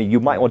pollsters. I mean,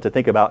 you might want to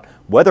think about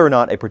whether or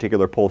not a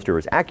particular pollster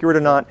is accurate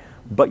or not,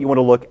 but you want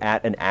to look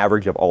at an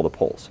average of all the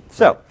polls.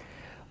 So,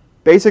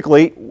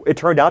 basically, it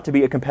turned out to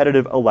be a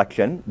competitive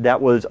election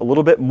that was a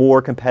little bit more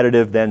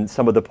competitive than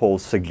some of the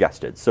polls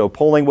suggested. So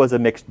polling was a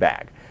mixed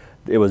bag.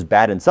 It was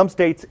bad in some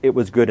states, it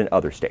was good in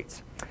other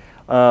states.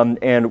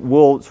 And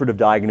we'll sort of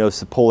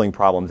diagnose the polling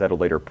problems at a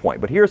later point.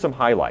 But here are some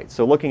highlights.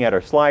 So looking at our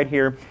slide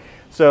here,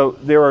 so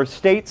there are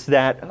states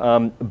that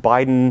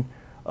Biden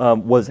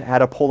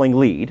had a polling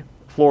lead,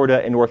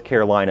 Florida and North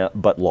Carolina,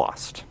 but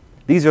lost.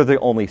 These are the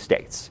only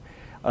states.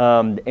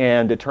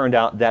 And it turned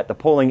out that the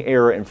polling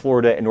error in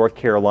Florida and North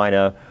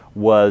Carolina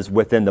was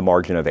within the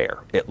margin of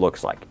error, it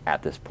looks like,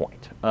 at this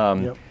point.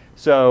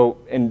 So,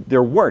 and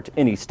there weren't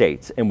any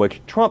states in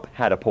which Trump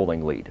had a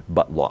polling lead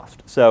but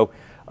lost. So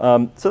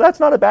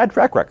that's not a bad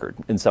track record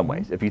in some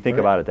ways, if you think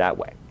about it that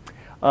way.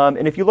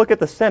 And if you look at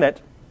the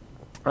Senate,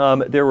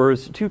 there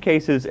was 2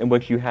 cases in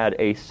which you had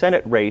a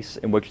Senate race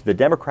in which the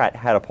Democrat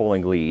had a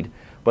polling lead,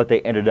 but they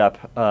ended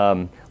up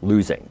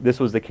losing. This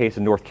was the case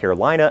in North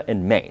Carolina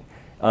and Maine.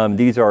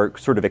 These are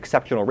sort of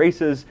exceptional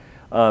races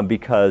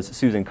because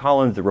Susan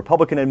Collins, the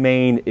Republican in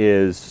Maine,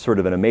 is sort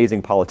of an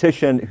amazing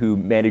politician who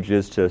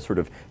manages to sort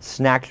of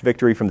snatch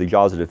victory from the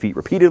jaws of defeat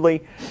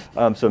repeatedly.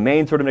 So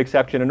Maine's sort of an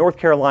exception. In North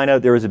Carolina,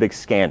 there was a big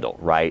scandal,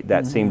 right,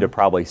 that seemed to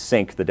probably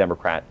sink the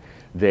Democrat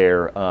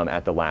there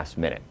at the last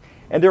minute.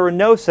 And there were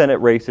no Senate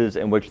races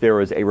in which there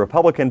was a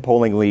Republican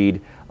polling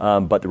lead,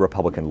 but the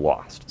Republican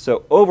lost.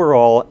 So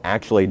overall,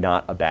 actually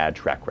not a bad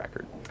track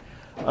record.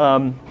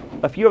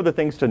 A few other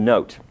things to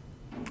note.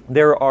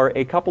 There are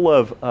a couple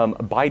of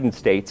Biden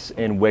states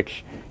in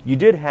which you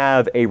did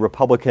have a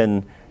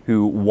Republican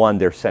who won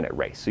their Senate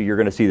race. So you're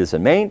going to see this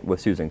in Maine with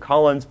Susan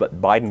Collins,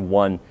 but Biden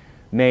won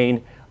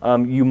Maine.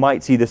 You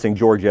might see this in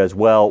Georgia as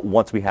well.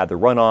 Once we have the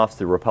runoffs,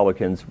 the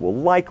Republicans will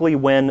likely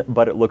win,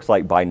 but it looks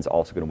like Biden's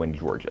also going to win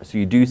Georgia. So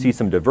you do see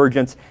some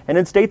divergence. And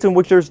in states in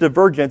which there's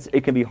divergence,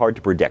 it can be hard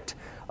to predict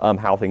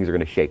how things are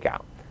going to shake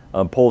out.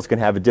 Polls can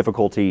have a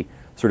difficulty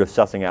sort of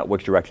sussing out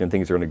which direction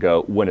things are going to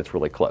go when it's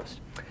really close.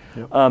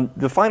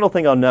 The final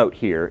thing I'll note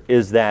here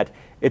is that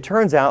it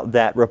turns out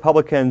that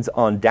Republicans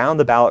on down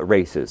the ballot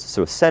races,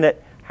 so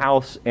Senate,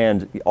 House,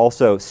 and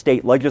also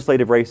state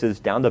legislative races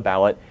down the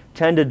ballot,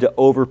 tended to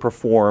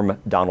overperform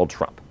Donald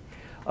Trump.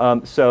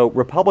 So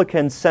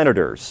Republican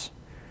senators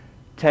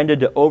tended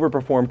to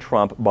overperform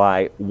Trump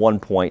by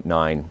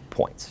 1.9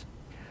 points.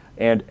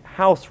 And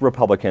House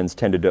Republicans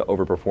tended to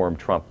overperform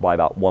Trump by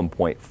about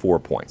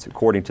 1.4 points,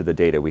 according to the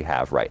data we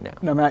have right now.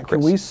 Now, Matt, Chris.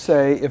 can we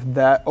say if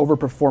that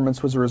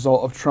overperformance was a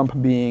result of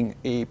Trump being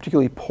a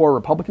particularly poor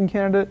Republican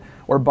candidate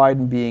or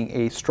Biden being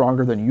a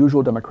stronger than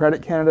usual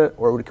Democratic candidate,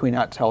 or can we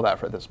not tell that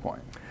for this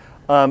point?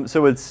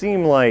 So it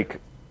seemed like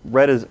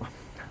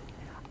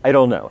I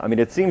don't know. I mean,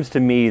 it seems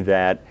to me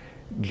that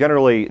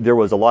generally there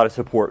was a lot of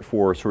support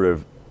for sort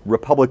of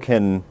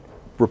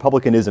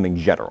Republicanism in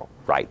general,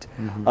 right?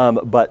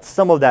 But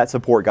some of that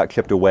support got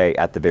chipped away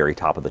at the very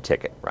top of the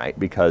ticket, right?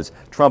 Because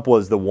Trump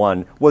was the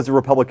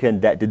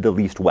Republican that did the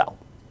least well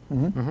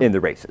in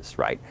the races,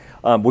 right?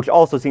 Which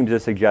also seems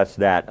to suggest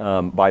that,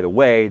 by the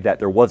way, that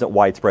there wasn't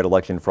widespread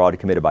election fraud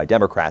committed by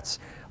Democrats,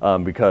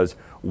 because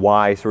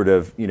why sort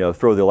of,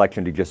 throw the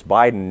election to just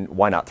Biden?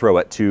 Why not throw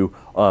it to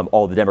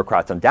all the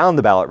Democrats on down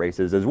the ballot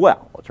races as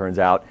well? It turns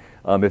out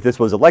if this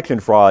was election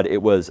fraud,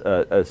 it was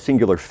a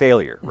singular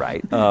failure,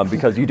 right?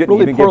 Because you didn't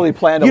really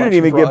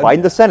even give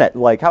Biden the Senate.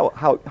 Like,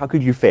 how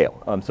could you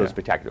fail so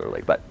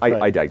spectacularly? But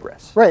I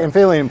digress. Right, and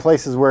failing in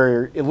places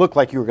where it looked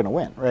like you were going to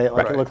win, right?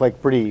 Like it looked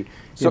like pretty.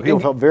 So people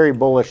felt very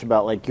bullish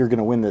about like you're going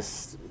to win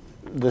this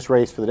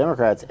race for the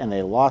Democrats, and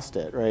they lost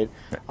it, right?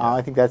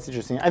 I think that's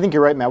interesting. I think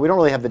you're right, Matt. We don't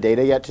really have the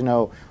data yet to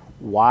know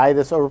why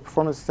this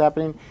overperformance is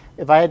happening.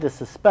 If I had to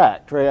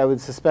suspect, right, I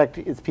would suspect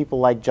it's people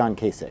like John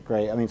Kasich,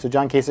 right? I mean, so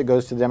John Kasich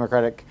goes to the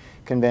Democratic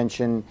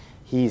convention.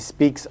 He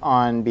speaks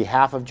on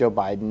behalf of Joe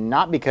Biden,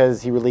 not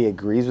because he really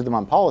agrees with him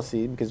on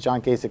policy, because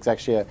John Kasich's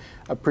actually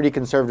a pretty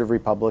conservative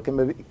Republican,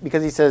 but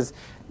because he says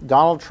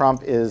Donald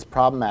Trump is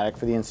problematic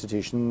for the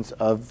institutions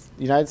of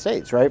the United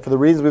States, right? For the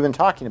reasons we've been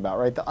talking about,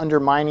 right? The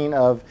undermining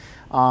of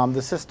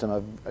the system,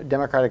 of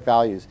democratic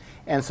values.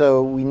 And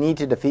so we need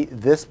to defeat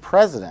this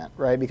president,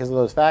 right, because of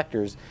those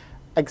factors.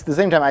 At the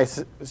same time, I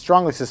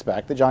strongly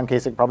suspect that John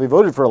Kasich probably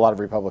voted for a lot of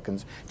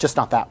Republicans, just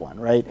not that one,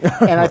 right?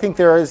 And I think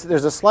there's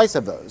a slice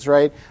of those,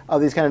 right?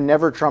 Of these kind of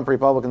never Trump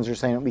Republicans who are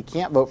saying we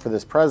can't vote for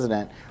this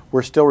president.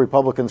 We're still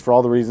Republicans for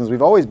all the reasons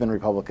we've always been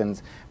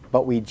Republicans,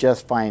 but we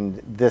just find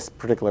this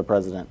particular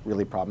president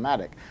really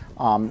problematic.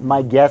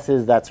 My guess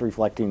is that's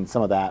reflecting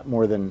some of that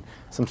more than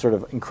some sort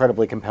of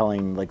incredibly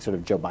compelling, like sort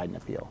of Joe Biden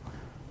appeal.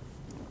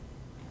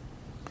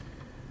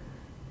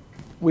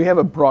 We have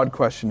a broad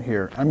question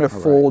here. I'm going to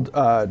fold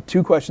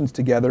two questions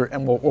together,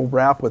 and we'll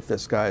wrap with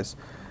this, guys.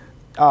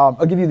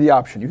 I'll give you the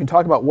option. You can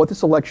talk about what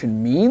this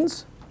election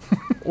means,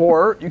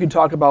 or you can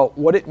talk about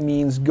what it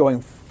means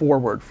going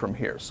forward from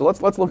here. So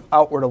let's look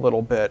outward a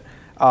little bit.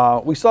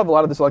 We still have a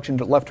lot of this election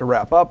left to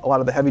wrap up, a lot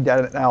of the heavy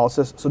data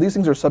analysis, so these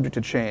things are subject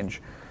to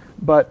change.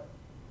 But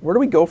where do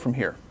we go from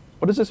here?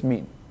 What does this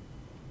mean?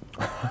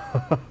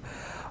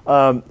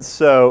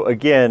 So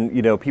again,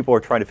 people are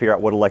trying to figure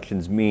out what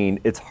elections mean.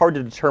 It's hard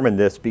to determine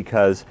this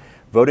because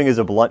voting is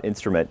a blunt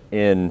instrument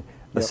in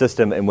a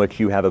system in which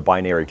you have a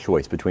binary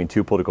choice between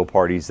two political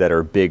parties that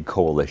are big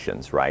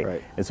coalitions,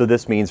 right? And so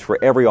this means for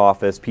every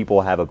office,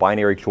 people have a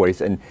binary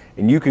choice, and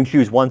you can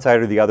choose one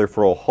side or the other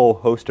for a whole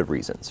host of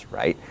reasons,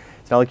 right?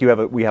 It's not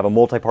like we have a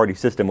multi-party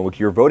system in which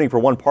you're voting for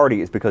one party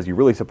is because you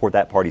really support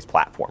that party's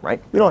platform,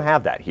 right? We don't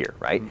have that here,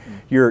 right?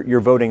 You're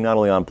voting not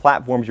only on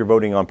platforms, you're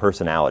voting on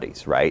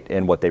personalities, right,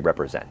 and what they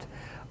represent.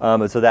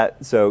 So if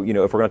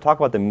we're going to talk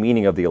about the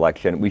meaning of the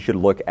election, we should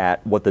look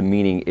at what the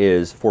meaning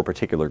is for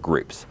particular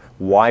groups.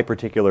 Why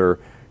particular,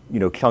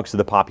 chunks of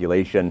the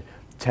population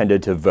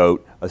tended to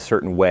vote a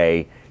certain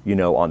way,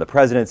 on the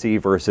presidency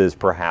versus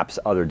perhaps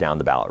other down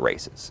the ballot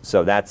races.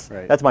 So that's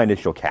my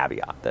initial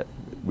caveat that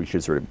we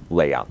should sort of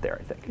lay out there,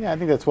 I think. Yeah, I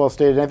think that's well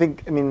stated.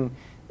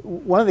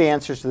 One of the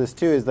answers to this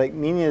too is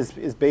meaning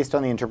is based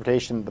on the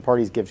interpretation that the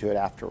parties give to it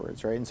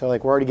afterwards, right? And so we're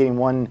already getting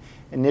one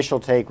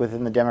initial take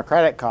within the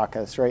Democratic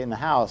caucus, right, in the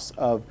House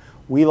of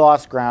we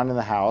lost ground in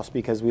the House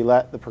because we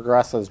let the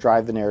progressives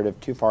drive the narrative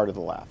too far to the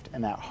left,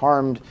 and that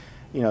harmed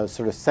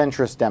sort of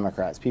centrist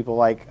Democrats, people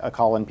like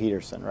Colin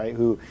Peterson, right,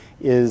 who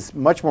is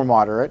much more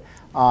moderate,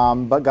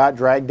 but got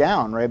dragged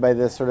down, right, by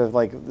this sort of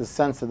the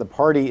sense that the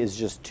party is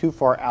just too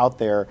far out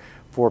there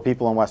for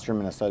people in Western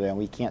Minnesota, and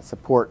we can't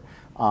support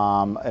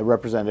a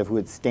representative who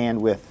would stand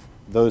with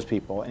those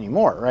people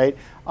anymore, right?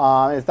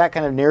 It's that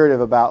kind of narrative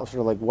about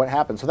sort of what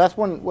happened. So that's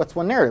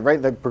one narrative, right?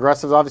 The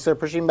progressives obviously are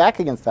pushing back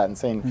against that and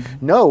saying,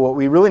 no, what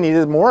we really need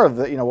is more of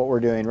what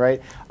we're doing,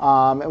 right?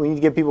 And we need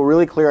to give people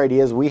really clear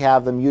ideas. We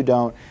have them, you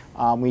don't.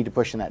 We need to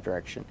push in that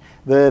direction.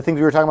 The things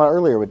we were talking about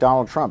earlier with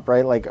Donald Trump,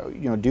 right?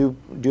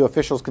 Do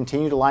officials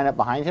continue to line up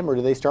behind him, or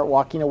do they start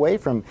walking away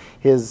from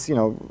his,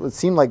 it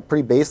seemed like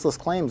pretty baseless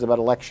claims about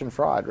election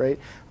fraud, right?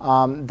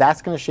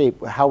 That's going to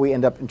shape how we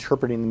end up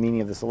interpreting the meaning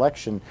of this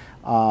election.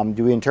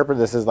 Do we interpret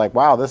this as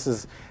wow, this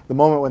is the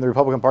moment when the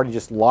Republican Party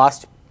just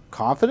lost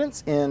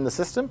confidence in the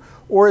system,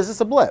 or is this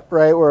a blip,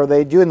 right? Or are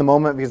they doing the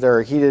moment because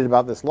they're heated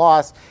about this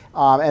loss,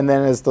 and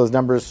then as those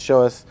numbers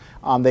show us,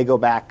 they go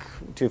back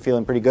to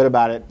feeling pretty good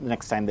about it the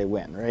next time they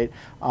win, right?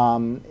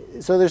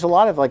 So there's a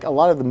lot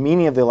of the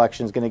meaning of the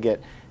election is going to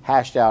get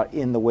hashed out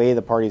in the way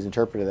the parties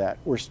interpreted that.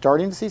 We're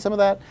starting to see some of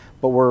that,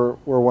 but we're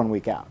 1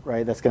 week out,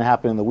 right? That's going to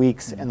happen in the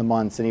weeks and the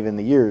months and even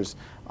the years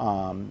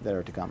that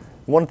are to come.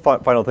 One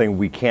final thing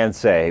we can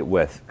say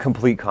with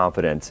complete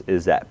confidence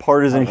is that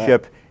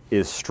partisanship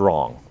is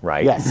strong,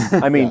 right?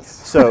 Yes.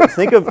 So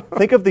think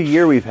of the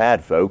year we've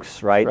had,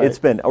 folks, right? It's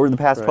been over the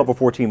past 12 or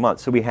 14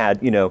 months. So we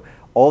had,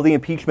 all the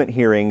impeachment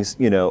hearings,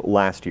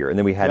 last year, and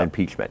then we had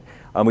impeachment.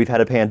 We've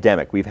had a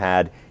pandemic. We've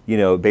had,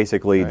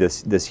 basically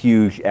this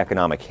huge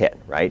economic hit,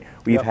 right?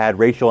 We've had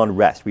racial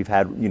unrest. We've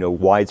had,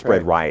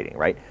 widespread rioting,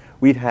 right?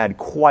 We've had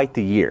quite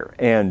the year,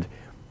 and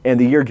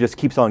the year just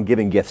keeps on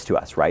giving gifts to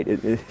us, right?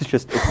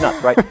 It's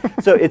nuts,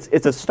 right? So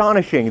it's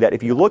astonishing that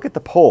if you look at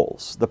the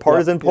polls, the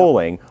partisan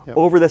polling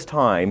over this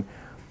time,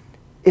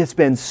 it's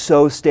been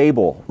so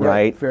stable,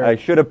 right? I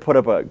should have put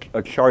up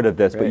a chart of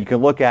this, but you can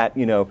look at,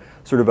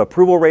 sort of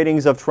approval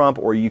ratings of Trump,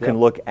 or you can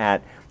look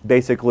at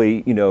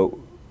basically,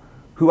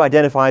 who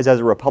identifies as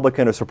a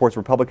Republican or supports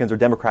Republicans or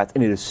Democrats,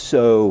 and it is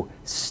so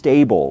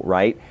stable,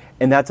 right?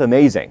 And that's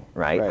amazing,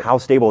 right? How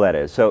stable that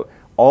is. So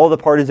all the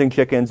partisan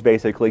chickens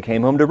basically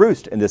came home to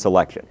roost in this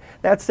election.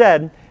 That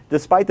said,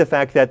 despite the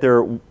fact that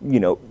there,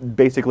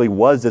 basically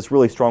was this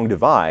really strong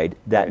divide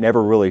that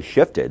never really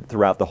shifted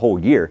throughout the whole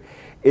year,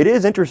 it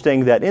is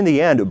interesting that in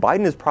the end,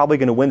 Biden is probably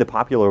going to win the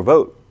popular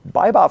vote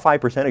by about 5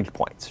 percentage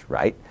points,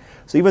 right?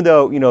 So even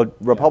though,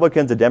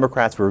 Republicans and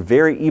Democrats were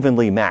very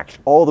evenly matched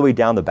all the way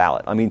down the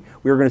ballot, I mean,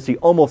 we were going to see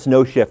almost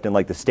no shift in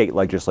like the state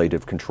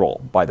legislative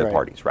control by the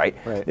parties, right?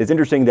 It's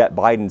interesting that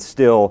Biden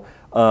still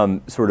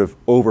sort of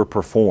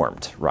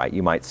overperformed, right,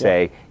 you might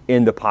say,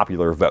 in the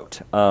popular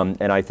vote.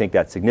 And I think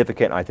that's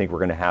significant. I think we're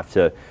going to have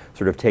to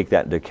sort of take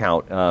that into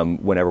account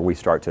whenever we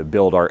start to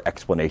build our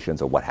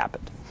explanations of what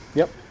happened.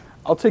 Yep.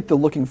 I'll take the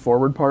looking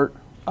forward part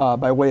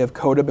by way of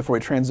coda before we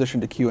transition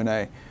to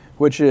Q&A,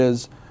 which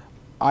is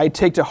I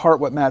take to heart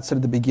what Matt said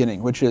at the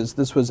beginning, which is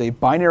this was a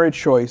binary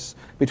choice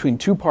between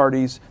two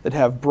parties that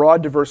have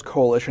broad, diverse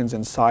coalitions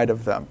inside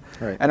of them.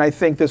 Right. And I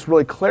think this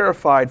really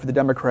clarified for the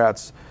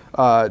Democrats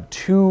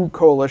two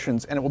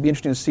coalitions, and it will be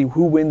interesting to see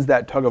who wins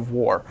that tug of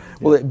war.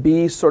 Will it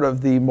be sort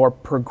of the more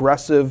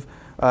progressive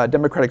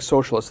Democratic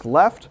Socialist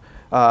left,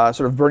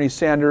 sort of Bernie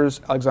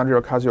Sanders,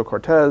 Alexandria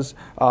Ocasio-Cortez,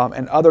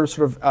 and other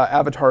sort of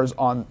avatars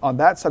on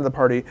that side of the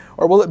party,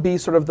 or will it be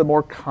sort of the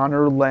more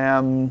Connor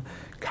Lamb,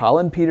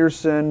 Colin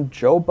Peterson,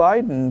 Joe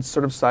Biden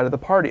sort of side of the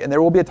party? And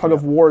there will be a tug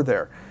of war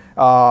there.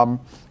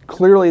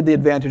 Clearly, the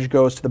advantage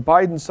goes to the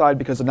Biden side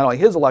because of not only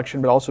his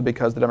election, but also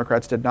because the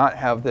Democrats did not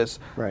have this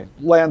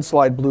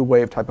landslide blue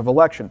wave type of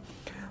election.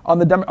 On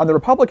the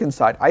Republican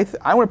side,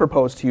 I want to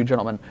propose to you,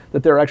 gentlemen,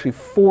 that there are actually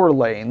 4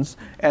 lanes,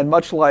 and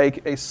much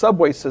like a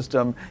subway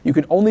system, you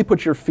can only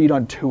put your feet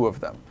on 2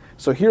 of them.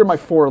 So here are my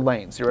 4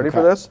 lanes. You ready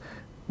for this?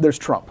 There's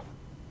Trump.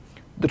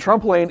 The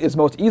Trump lane is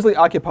most easily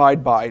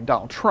occupied by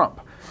Donald Trump,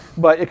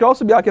 but it could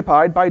also be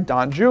occupied by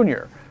Don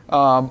Jr.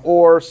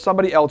 Or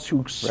somebody else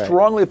who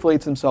strongly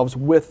affiliates themselves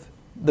with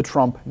the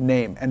Trump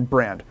name and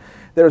brand.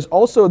 There's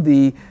also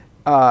the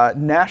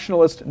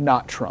nationalist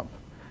not Trump.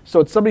 So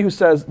it's somebody who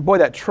says, boy,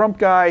 that Trump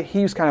guy,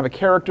 he's kind of a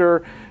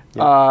character,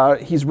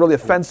 he's really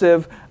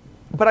offensive,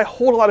 but I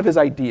hold a lot of his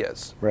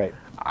ideas.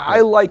 I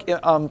like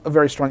a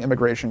very strong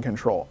immigration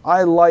control.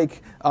 I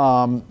like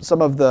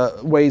some of the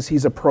ways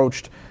he's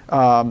approached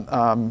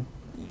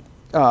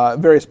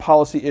various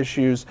policy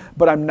issues,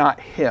 but I'm not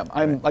him.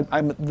 I'm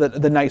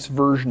the nice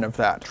version of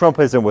that. Trump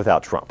isn't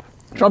without Trump.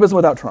 Trump isn't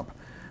without Trump.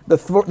 The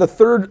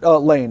third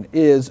lane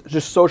is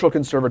just social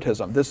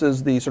conservatism. This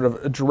is the sort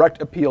of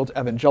direct appeal to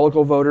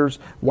evangelical voters,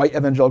 white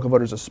evangelical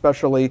voters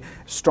especially,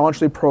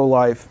 staunchly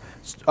pro-life,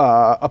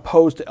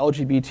 opposed to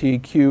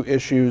LGBTQ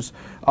issues,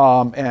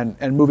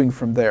 and moving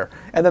from there.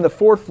 And then the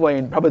fourth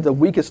lane, probably the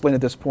weakest lane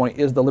at this point,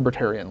 is the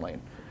libertarian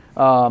lane.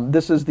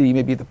 This is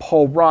maybe the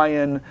Paul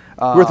Ryan.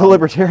 We're the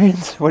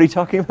libertarians. What are you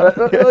talking about?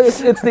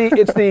 It's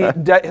the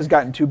debt has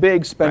gotten too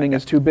big, spending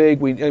is too big.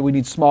 We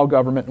need small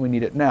government, and we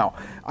need it now.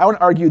 I want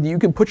to argue that you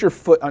can put your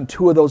foot on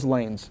 2 of those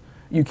lanes.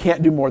 You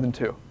can't do more than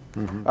 2.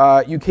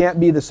 You can't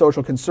be the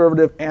social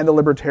conservative and the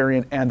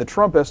libertarian and the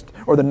Trumpist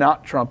or the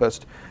not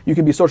Trumpist. You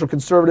can be social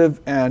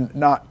conservative and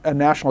not a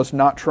nationalist,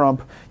 not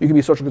Trump. You can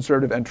be social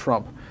conservative and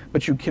Trump.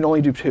 But you can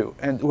only do 2.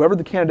 And whoever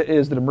the candidate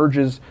is that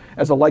emerges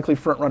as a likely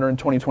frontrunner in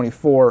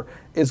 2024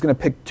 is going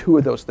to pick 2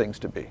 of those things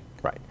to be.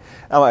 Right.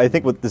 I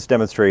think what this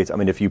demonstrates, I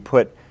mean, if you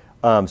put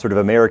sort of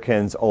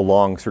Americans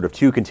along sort of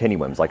 2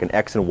 continuums, like an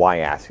X and Y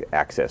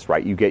axis,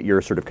 right? You get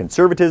your sort of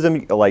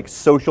conservatism, like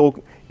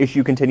social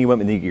issue continuum,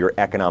 and then you get your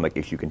economic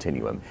issue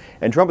continuum.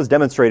 And Trump has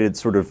demonstrated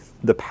sort of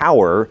the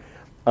power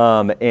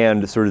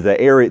and sort of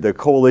the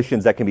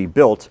coalitions that can be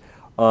built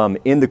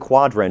in the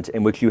quadrant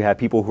in which you have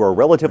people who are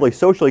relatively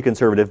socially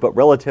conservative but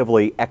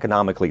relatively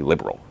economically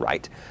liberal,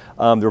 right?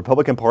 The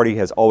Republican Party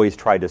has always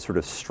tried to sort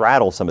of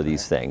straddle some of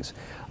these things,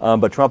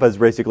 but Trump has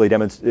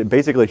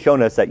basically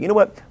shown us that, you know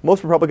what,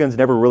 most Republicans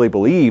never really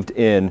believed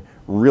in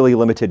really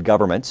limited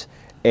government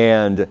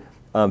and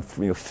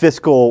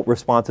fiscal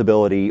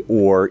responsibility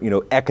or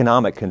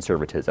economic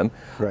conservatism,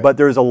 but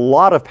there's a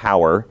lot of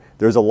power.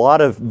 There's a lot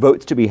of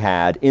votes to be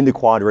had in the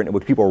quadrant in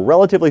which people are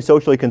relatively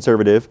socially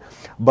conservative,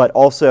 but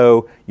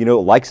also,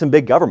 like some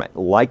big government,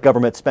 like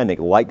government spending,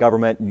 like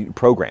government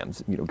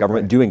programs,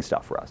 government doing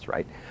stuff for us,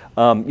 right?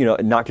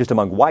 Not just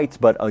among whites,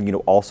 but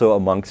also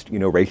amongst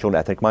racial and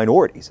ethnic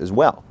minorities as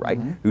well, right?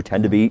 Who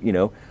tend to be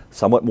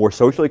somewhat more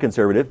socially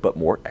conservative, but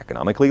more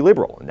economically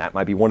liberal, and that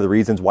might be one of the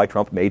reasons why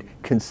Trump made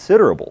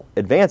considerable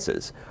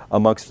advances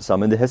amongst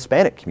some in the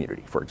Hispanic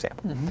community, for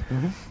example.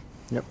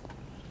 Yep.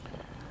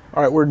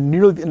 All right, we're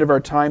nearly at the end of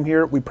our time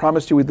here. We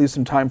promised you we'd leave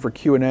some time for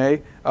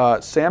Q&A.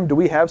 Sam, do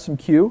we have some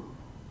Q?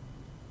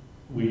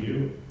 We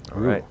do.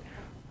 All right.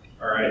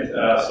 All right,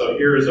 so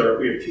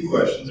we have 2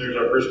 questions. Here's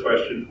our first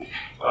question.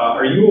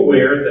 Are you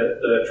aware that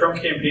the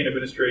Trump campaign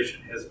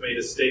administration has made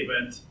a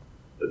statement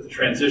that the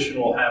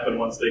transition will happen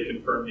once they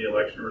confirm the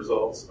election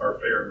results are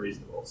fair and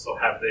reasonable? So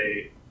have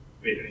they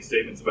made any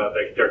statements about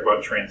that? Can you talk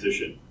about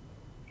transition?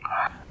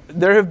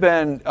 There have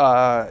been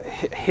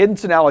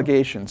hints and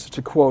allegations,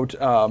 to quote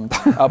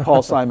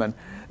Paul Simon.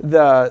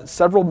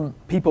 Several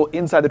people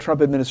inside the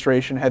Trump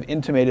administration have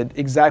intimated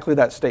exactly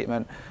that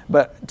statement,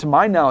 but to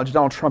my knowledge,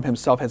 Donald Trump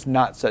himself has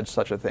not said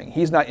such a thing.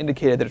 He's not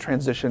indicated that a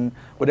transition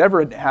would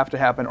ever have to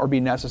happen or be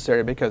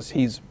necessary because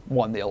he's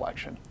won the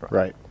election.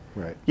 Right.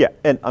 Right. Yeah,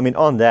 and I mean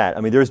on that,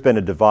 I mean there's been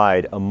a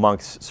divide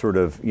amongst sort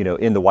of,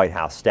 in the White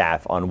House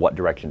staff on what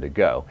direction to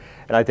go.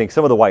 And I think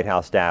some of the White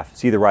House staff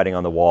see the writing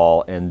on the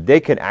wall and they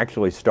can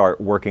actually start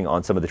working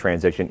on some of the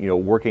transition,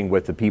 working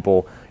with the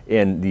people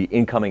in the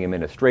incoming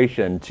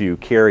administration to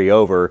carry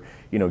over,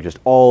 just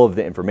all of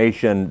the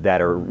information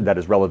that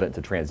is relevant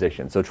to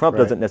transition. So Trump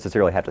doesn't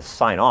necessarily have to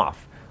sign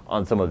off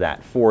on some of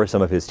that for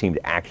some of his team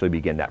to actually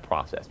begin that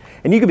process.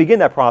 And you can begin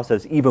that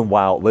process even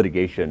while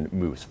litigation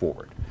moves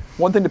forward.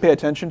 One thing to pay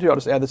attention to, I'll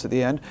just add this at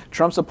the end,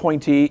 Trump's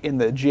appointee in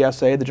the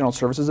GSA, the General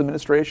Services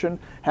Administration,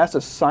 has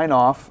to sign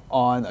off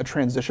on a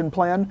transition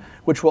plan,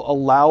 which will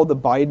allow the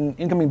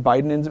incoming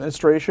Biden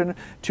administration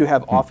to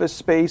have office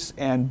space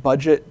and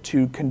budget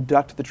to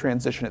conduct the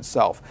transition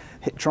itself.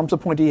 Trump's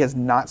appointee has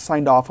not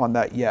signed off on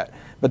that yet,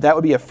 but that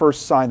would be a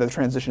first sign that the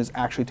transition is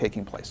actually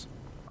taking place.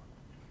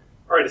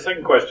 All right, the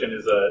second question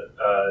is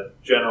a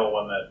general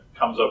one that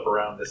comes up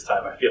around this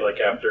time, I feel like,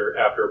 after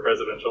a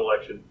presidential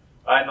election.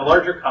 In the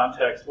larger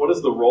context, what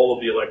is the role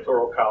of the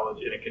Electoral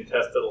College in a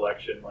contested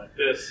election like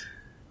this?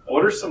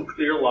 What are some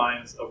clear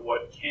lines of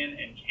what can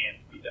and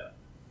can't be done?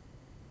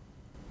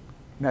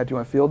 Matt, do you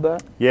want to field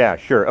that? Yeah,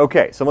 sure.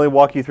 Okay, so let me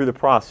walk you through the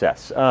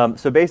process.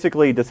 So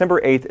basically,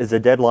 December 8th is a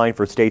deadline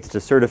for states to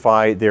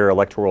certify their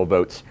electoral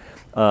votes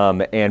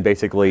and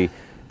basically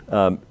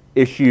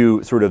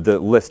issue sort of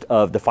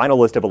the final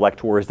list of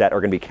electors that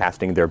are going to be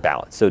casting their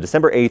ballots. So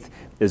December 8th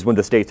is when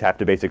the states have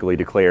to basically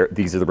declare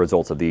these are the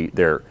results of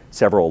their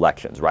several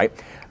elections, right?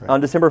 On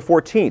December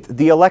 14th,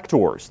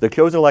 the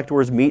chosen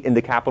electors meet in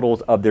the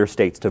capitals of their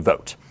states to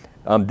vote.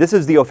 This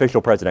is the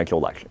official presidential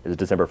election. It's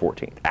December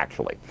 14th,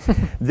 actually.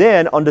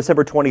 Then on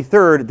December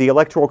 23rd, the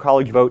Electoral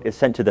College vote is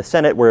sent to the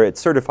Senate, where it's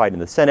certified in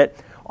the Senate.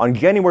 On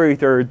January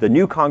 3rd, the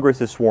new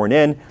Congress is sworn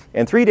in.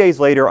 And 3 days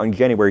later, on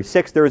January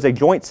 6th, there is a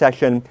joint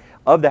session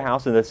of the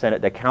House and the Senate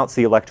that counts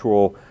the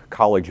Electoral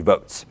College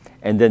votes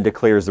and then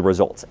declares the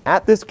results.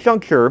 At this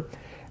juncture,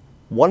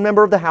 one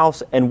member of the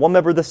House and one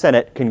member of the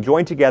Senate can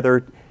join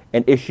together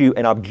and issue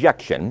an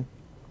objection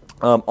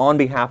on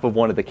behalf of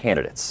one of the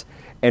candidates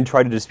and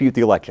try to dispute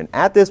the election.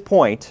 At this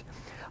point,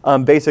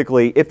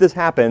 basically, if this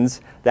happens,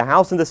 the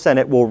House and the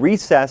Senate will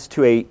recess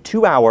to a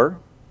 2-hour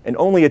and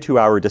only a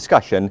 2-hour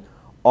discussion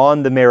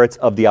on the merits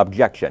of the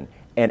objection.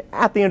 And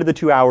at the end of the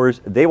 2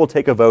 hours, they will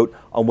take a vote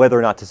on whether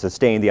or not to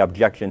sustain the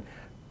objection.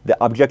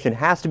 The objection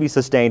has to be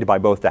sustained by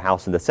both the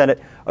House and the Senate.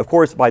 Of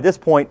course, by this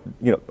point,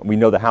 we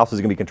know the House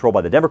is going to be controlled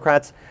by the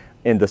Democrats.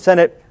 In the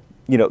Senate,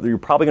 you're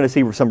probably going to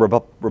see some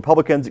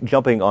Republicans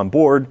jumping on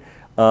board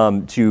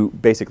to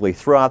basically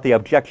throw out the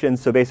objection.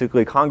 So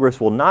basically, Congress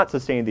will not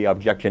sustain the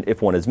objection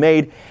if one is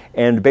made.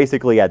 And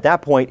basically, at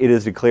that point, it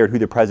is declared who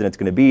the president's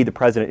going to be. The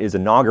president is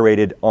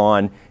inaugurated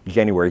on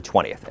January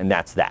 20th, and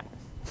that's that.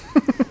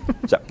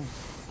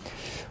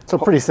 So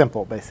pretty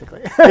simple,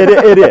 basically.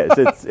 It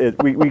is.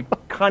 We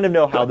kind of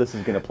know how this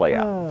is going to play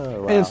out.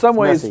 Oh, wow. And in some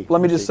ways,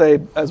 let me just say,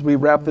 as we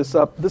wrap this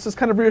up, this is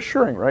kind of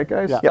reassuring, right,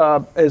 guys?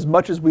 Yeah. As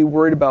much as we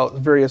worried about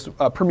various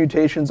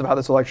permutations of how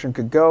this election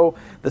could go,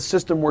 the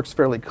system works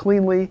fairly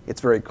cleanly.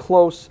 It's very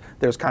close.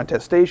 There's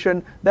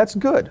contestation. That's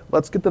good.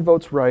 Let's get the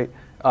votes right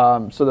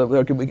so that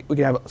we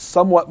can have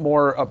somewhat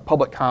more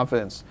public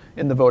confidence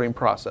in the voting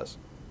process.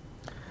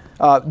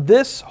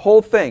 This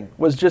whole thing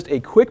was just a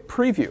quick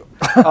preview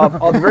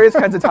of all the various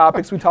kinds of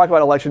topics we talk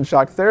about election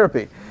shock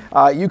therapy.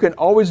 You can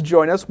always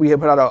join us. We have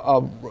put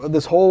out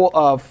this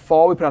whole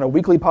fall, we put out a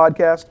weekly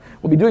podcast.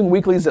 We'll be doing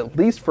weeklies at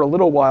least for a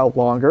little while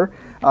longer.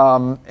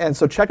 And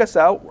so check us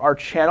out. Our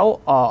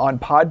channel on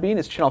Podbean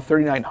is channel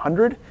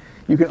 3900.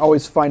 You can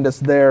always find us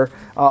there,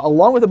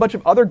 along with a bunch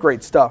of other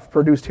great stuff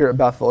produced here at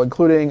Bethel,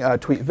 including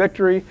Tweet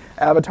Victory,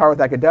 Avatar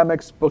with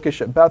Academics,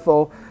 Bookish at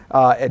Bethel,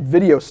 at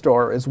Video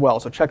Store as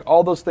well. So check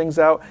all those things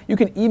out. You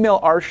can email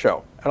our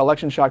show at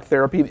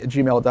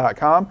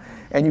electionshockTherapy@gmail.com,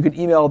 and you can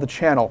email the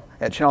channel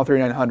at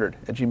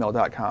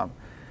channel3900@gmail.com.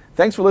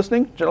 Thanks for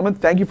listening, gentlemen.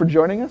 Thank you for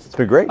joining us. It's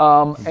been great.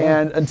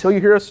 And until you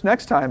hear us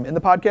next time in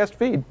the podcast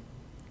feed,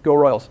 go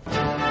Royals.